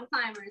those mountain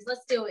climbers.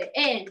 Let's do it.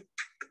 In.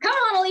 Come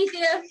on,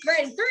 Alethea.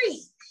 Ready?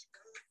 3,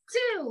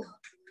 2,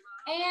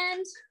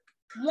 and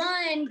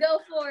 1. Go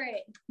for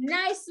it.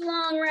 Nice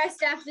long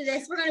rest after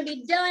this. We're going to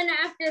be done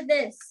after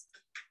this.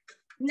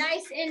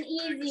 Nice and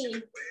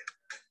easy.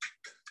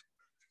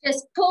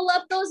 Just pull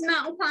up those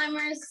mountain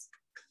climbers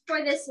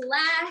for this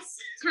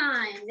last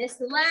time.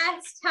 This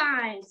last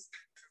time.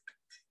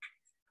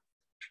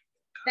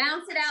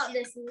 Bounce it out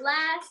this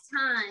last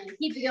time.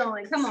 Keep it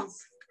going. Come on.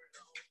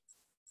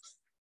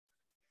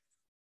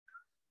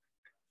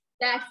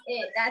 That's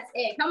it. That's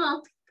it. Come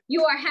on.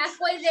 You are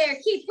halfway there.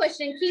 Keep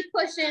pushing. Keep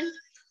pushing.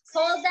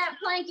 Hold that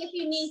plank if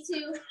you need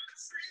to.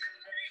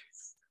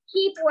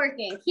 Keep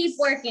working. Keep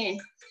working.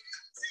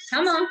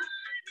 Come on.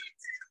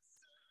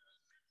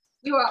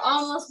 You are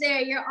almost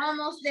there. You're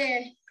almost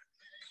there.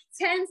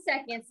 10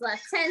 seconds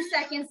left. 10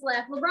 seconds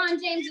left. LeBron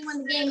James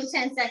won the game in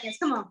 10 seconds.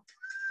 Come on.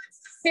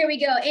 Here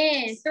we go.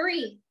 In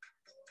 3,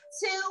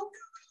 2,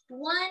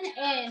 1,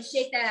 and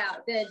shake that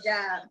out. Good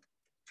job.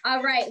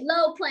 All right.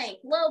 Low plank.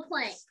 Low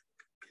plank.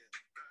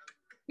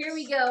 Here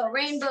we go.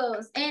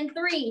 Rainbows. In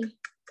 3,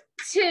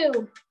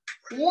 2,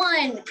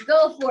 1.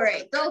 Go for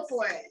it. Go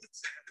for it.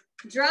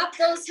 Drop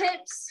those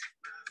hips.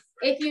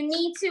 If you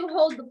need to,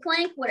 hold the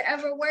plank.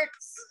 Whatever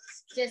works.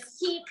 Just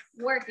keep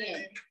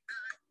working.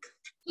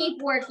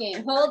 Keep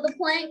working. Hold the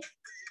plank.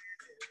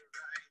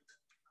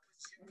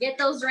 Get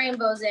those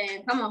rainbows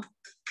in. Come on.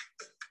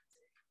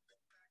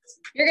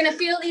 You're going to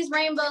feel these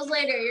rainbows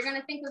later. You're going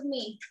to think of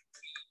me.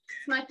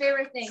 It's my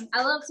favorite thing.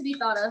 I love to be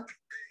thought of.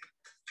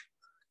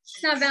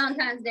 It's not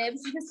Valentine's Day, but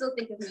you can still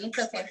think of me. It's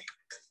okay.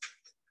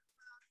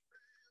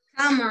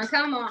 Come on,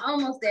 come on.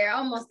 Almost there,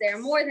 almost there.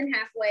 More than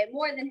halfway,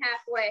 more than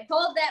halfway.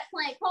 Hold that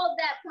plank, hold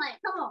that plank.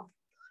 Come on.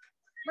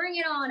 Bring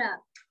it on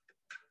up.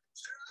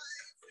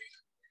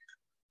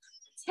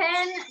 10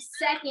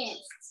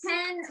 seconds,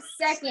 10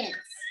 seconds.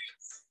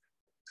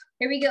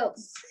 Here we go.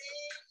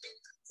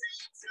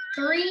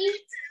 3,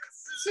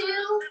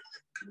 2,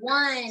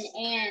 1,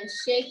 and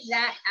shake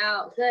that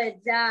out.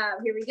 Good job.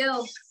 Here we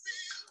go.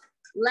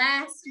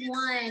 Last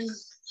one.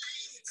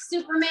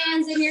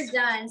 Supermans and you're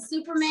done.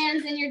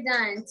 Supermans and you're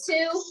done.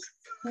 2,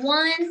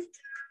 1,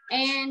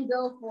 and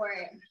go for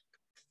it.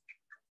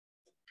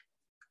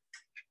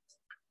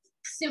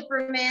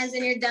 Supermans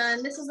and you're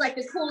done. This is like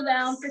a cool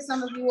down for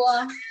some of you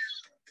all.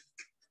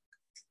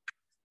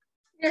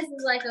 This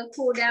is like a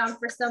cool down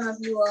for some of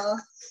you all.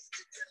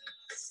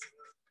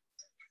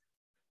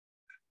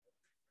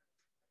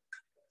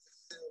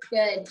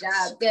 Good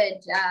job,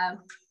 good job.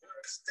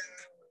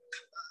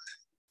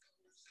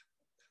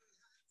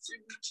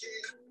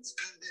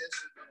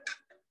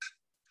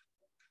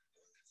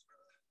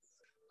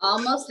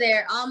 Almost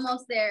there,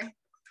 almost there.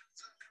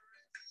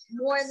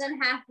 More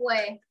than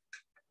halfway.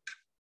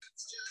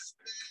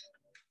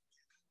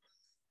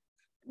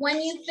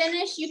 When you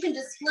finish, you can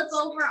just flip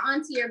over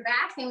onto your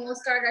back and we'll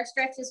start our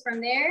stretches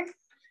from there.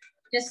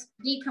 Just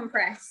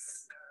decompress.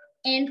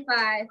 In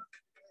 5,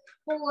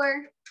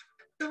 4,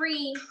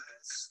 3,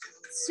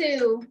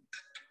 2,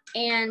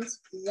 and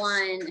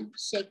 1.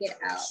 Shake it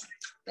out.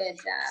 Good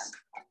job.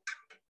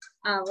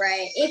 All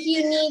right. If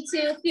you need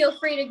to, feel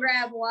free to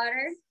grab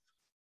water.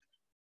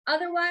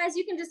 Otherwise,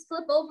 you can just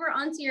flip over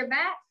onto your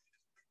back.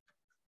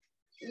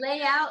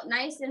 Lay out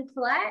nice and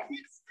flat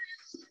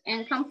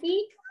and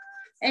comfy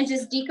and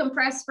just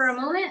decompress for a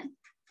moment.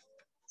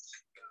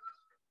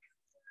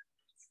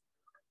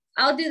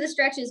 I'll do the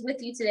stretches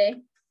with you today.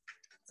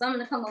 So I'm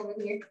gonna come over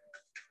here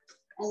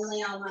and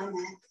lay on my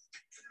mat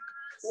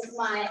with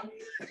my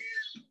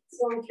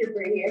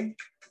stormtrooper here.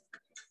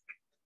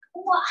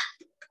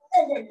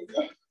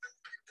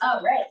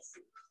 All right.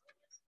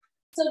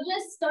 So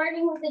just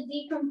starting with the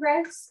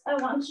decompress, I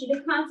want you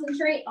to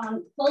concentrate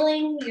on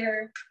pulling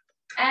your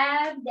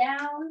ab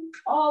down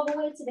all the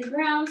way to the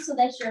ground so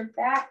that your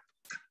back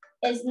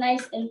is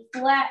nice and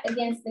flat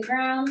against the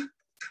ground.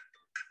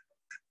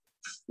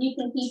 You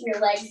can keep your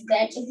legs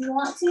bent if you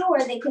want to, or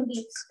they can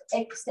be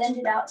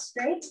extended out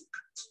straight.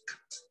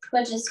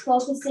 But just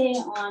focusing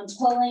on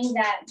pulling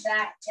that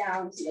back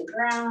down to the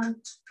ground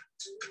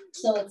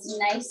so it's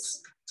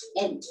nice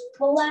and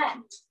flat.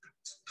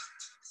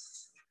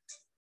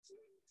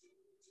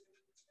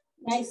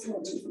 Nice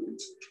and easy.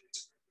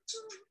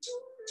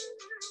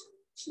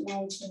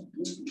 Nice and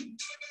easy.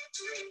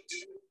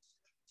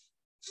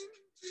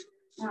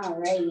 All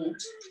righty.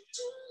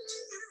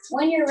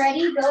 When you're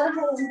ready, go ahead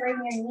and bring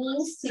your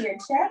knees to your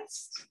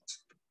chest.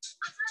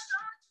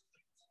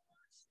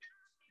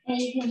 And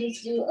you can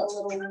just do a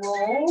little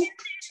roll,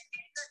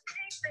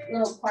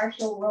 little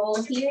partial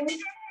roll here.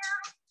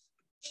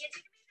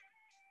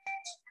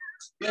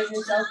 Give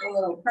yourself a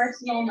little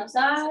personal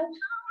massage.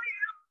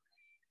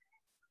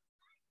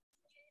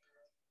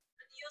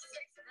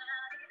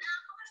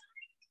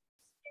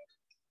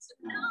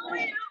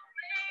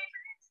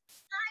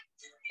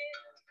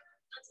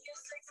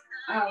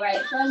 All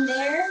right, from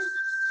there,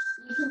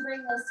 you can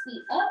bring those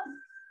feet up,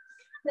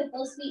 put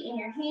those feet in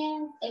your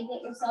hands, and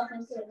get yourself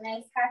into a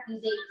nice happy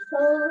baby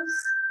pose.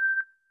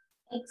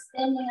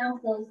 Extending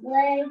out those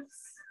legs,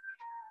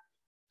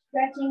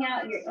 stretching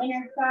out your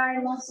inner thigh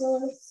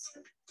muscles,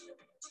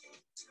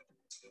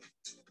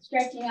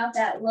 stretching out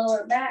that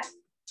lower back.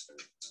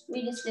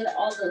 We just did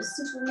all those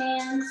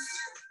Supermans.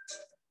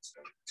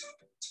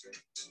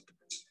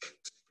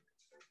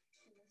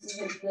 This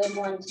is a good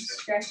one to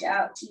stretch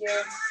out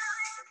here.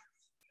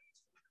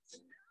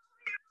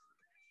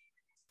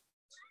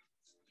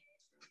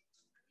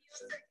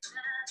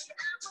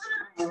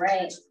 All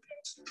right.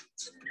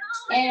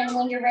 And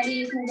when you're ready,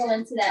 you can go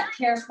into that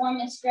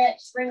piriformis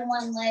stretch. Bring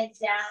one leg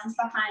down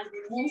behind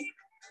your knee.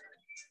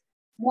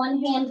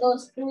 One hand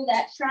goes through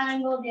that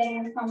triangle, the other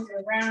one comes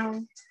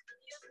around.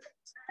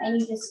 And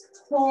you just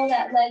pull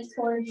that leg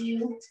towards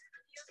you.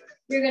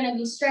 You're gonna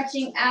be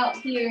stretching out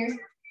here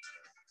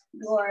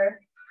your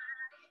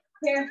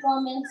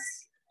piriformis.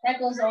 That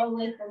goes all the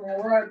way from your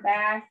lower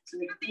back to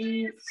your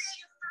feet,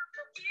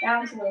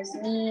 down to those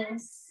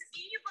knees.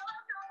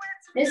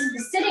 This is the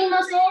sitting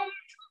muscle,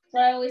 so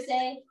I always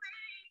say.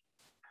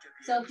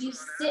 So if you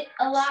sit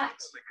a lot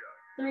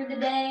through the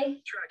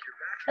day,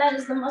 that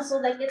is the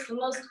muscle that gets the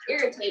most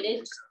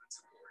irritated.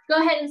 Go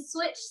ahead and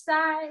switch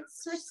sides,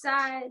 switch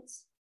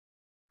sides.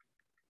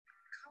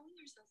 Calling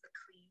yourself a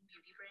clean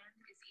beauty brand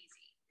is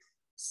easy.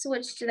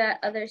 Switch to that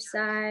other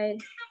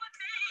side.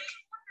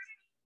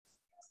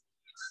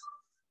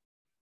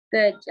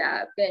 Good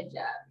job, good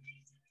job.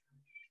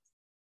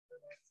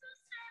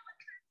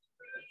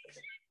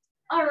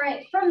 All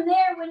right, from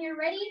there, when you're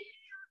ready,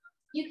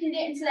 you can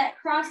get into that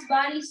cross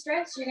body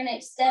stretch. You're gonna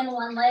extend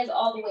one leg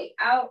all the way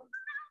out,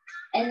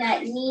 and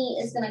that knee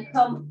is gonna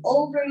come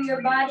over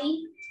your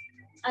body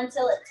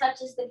until it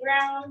touches the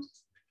ground.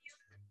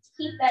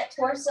 Keep that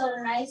torso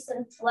nice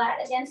and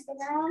flat against the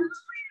ground.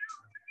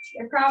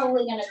 You're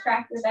probably gonna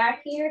crack your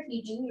back here. If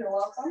you do, you're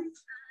welcome.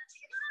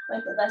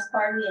 Like the best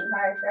part of the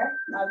entire trek,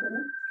 in my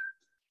opinion.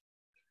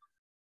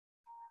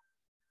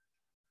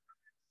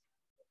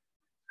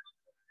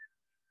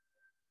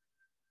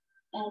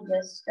 And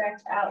just stretch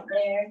out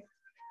there,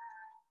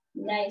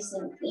 nice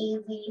and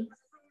easy.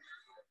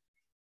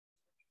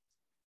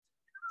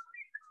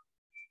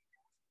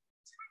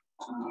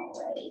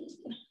 Alrighty.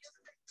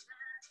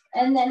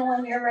 And then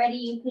when you're ready,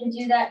 you can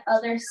do that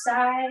other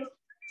side.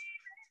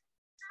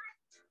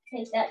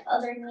 Take that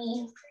other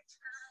knee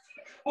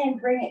and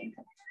bring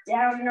it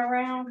down and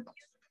around.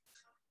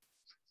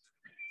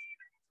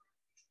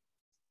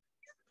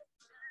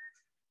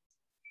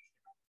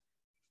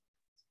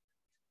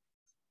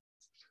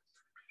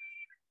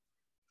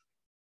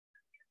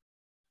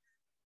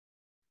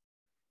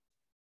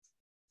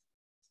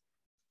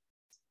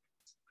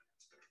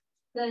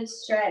 Good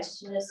stretch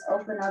to just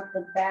open up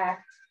the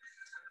back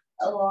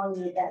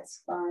elongate that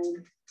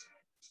spine.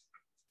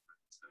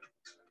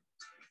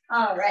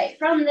 All right,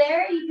 from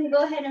there, you can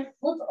go ahead and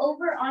flip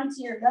over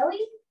onto your belly.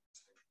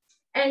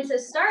 And to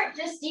start,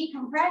 just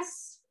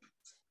decompress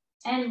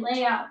and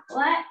lay out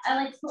flat. I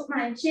like to put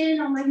my chin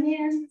on my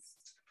hands.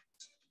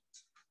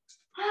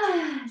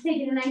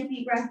 Taking a nice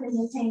deep breath and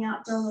just hang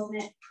out for a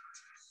moment.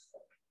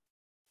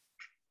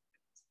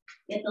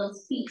 Get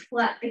those feet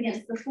flat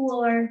against the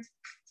floor.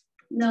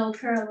 No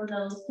curl of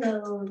those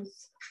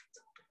toes.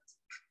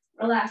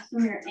 Relax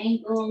from your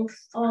ankles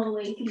all the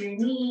way to your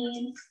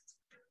knees.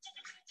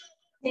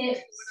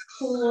 Hips,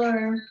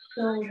 core,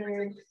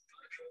 shoulders.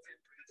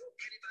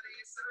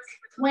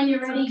 When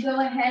you're ready, go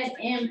ahead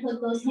and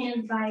put those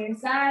hands by your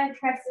side.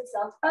 Press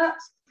yourself up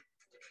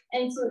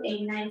into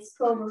a nice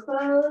cobra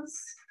pose.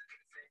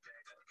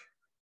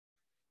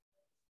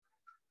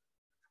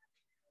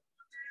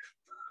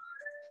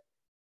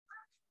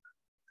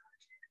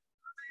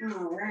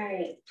 All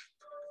right.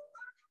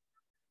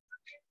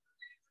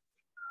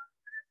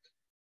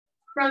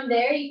 From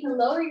there, you can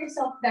lower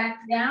yourself back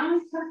down.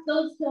 Tuck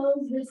those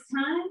toes this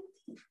time.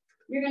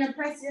 You're gonna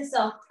press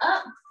yourself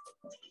up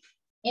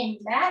and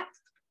back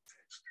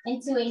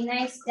into a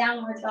nice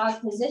downward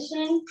dog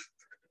position.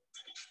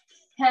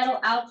 Pedal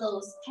out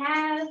those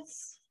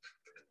calves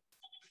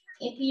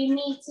if you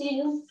need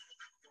to.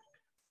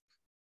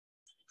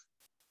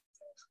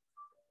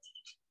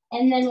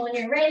 And then when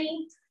you're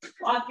ready,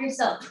 walk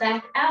yourself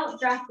back out,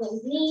 drop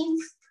those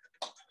knees,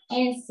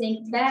 and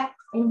sink back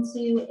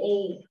into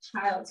a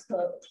child's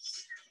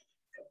pose.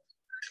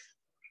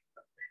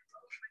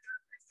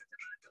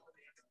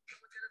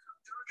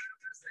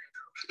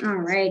 All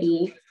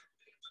righty.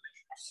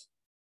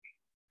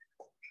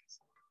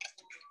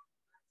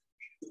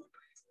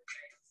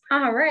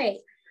 All right.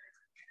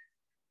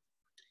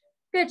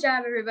 Good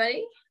job,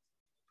 everybody.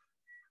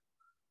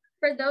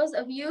 For those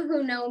of you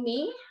who know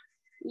me,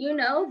 you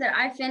know that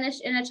I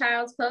finished in a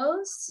child's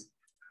pose.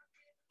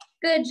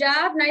 Good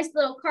job, nice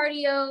little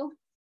cardio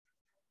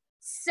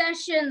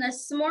session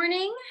this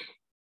morning.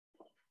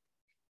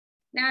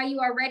 Now you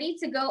are ready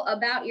to go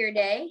about your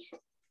day.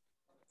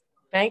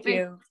 Thank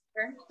you.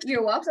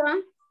 You're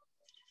welcome.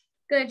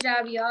 Good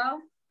job, y'all.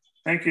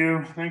 Thank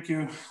you. Thank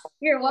you.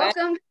 You're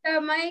welcome. Good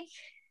job, Mike.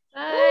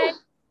 Bye.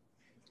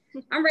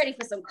 Woo. I'm ready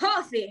for some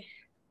coffee.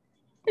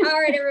 All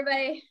right,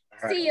 everybody.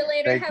 All right. See you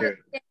later. Thank Have you. a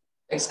good day.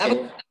 Thanks,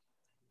 Kim.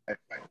 Bye.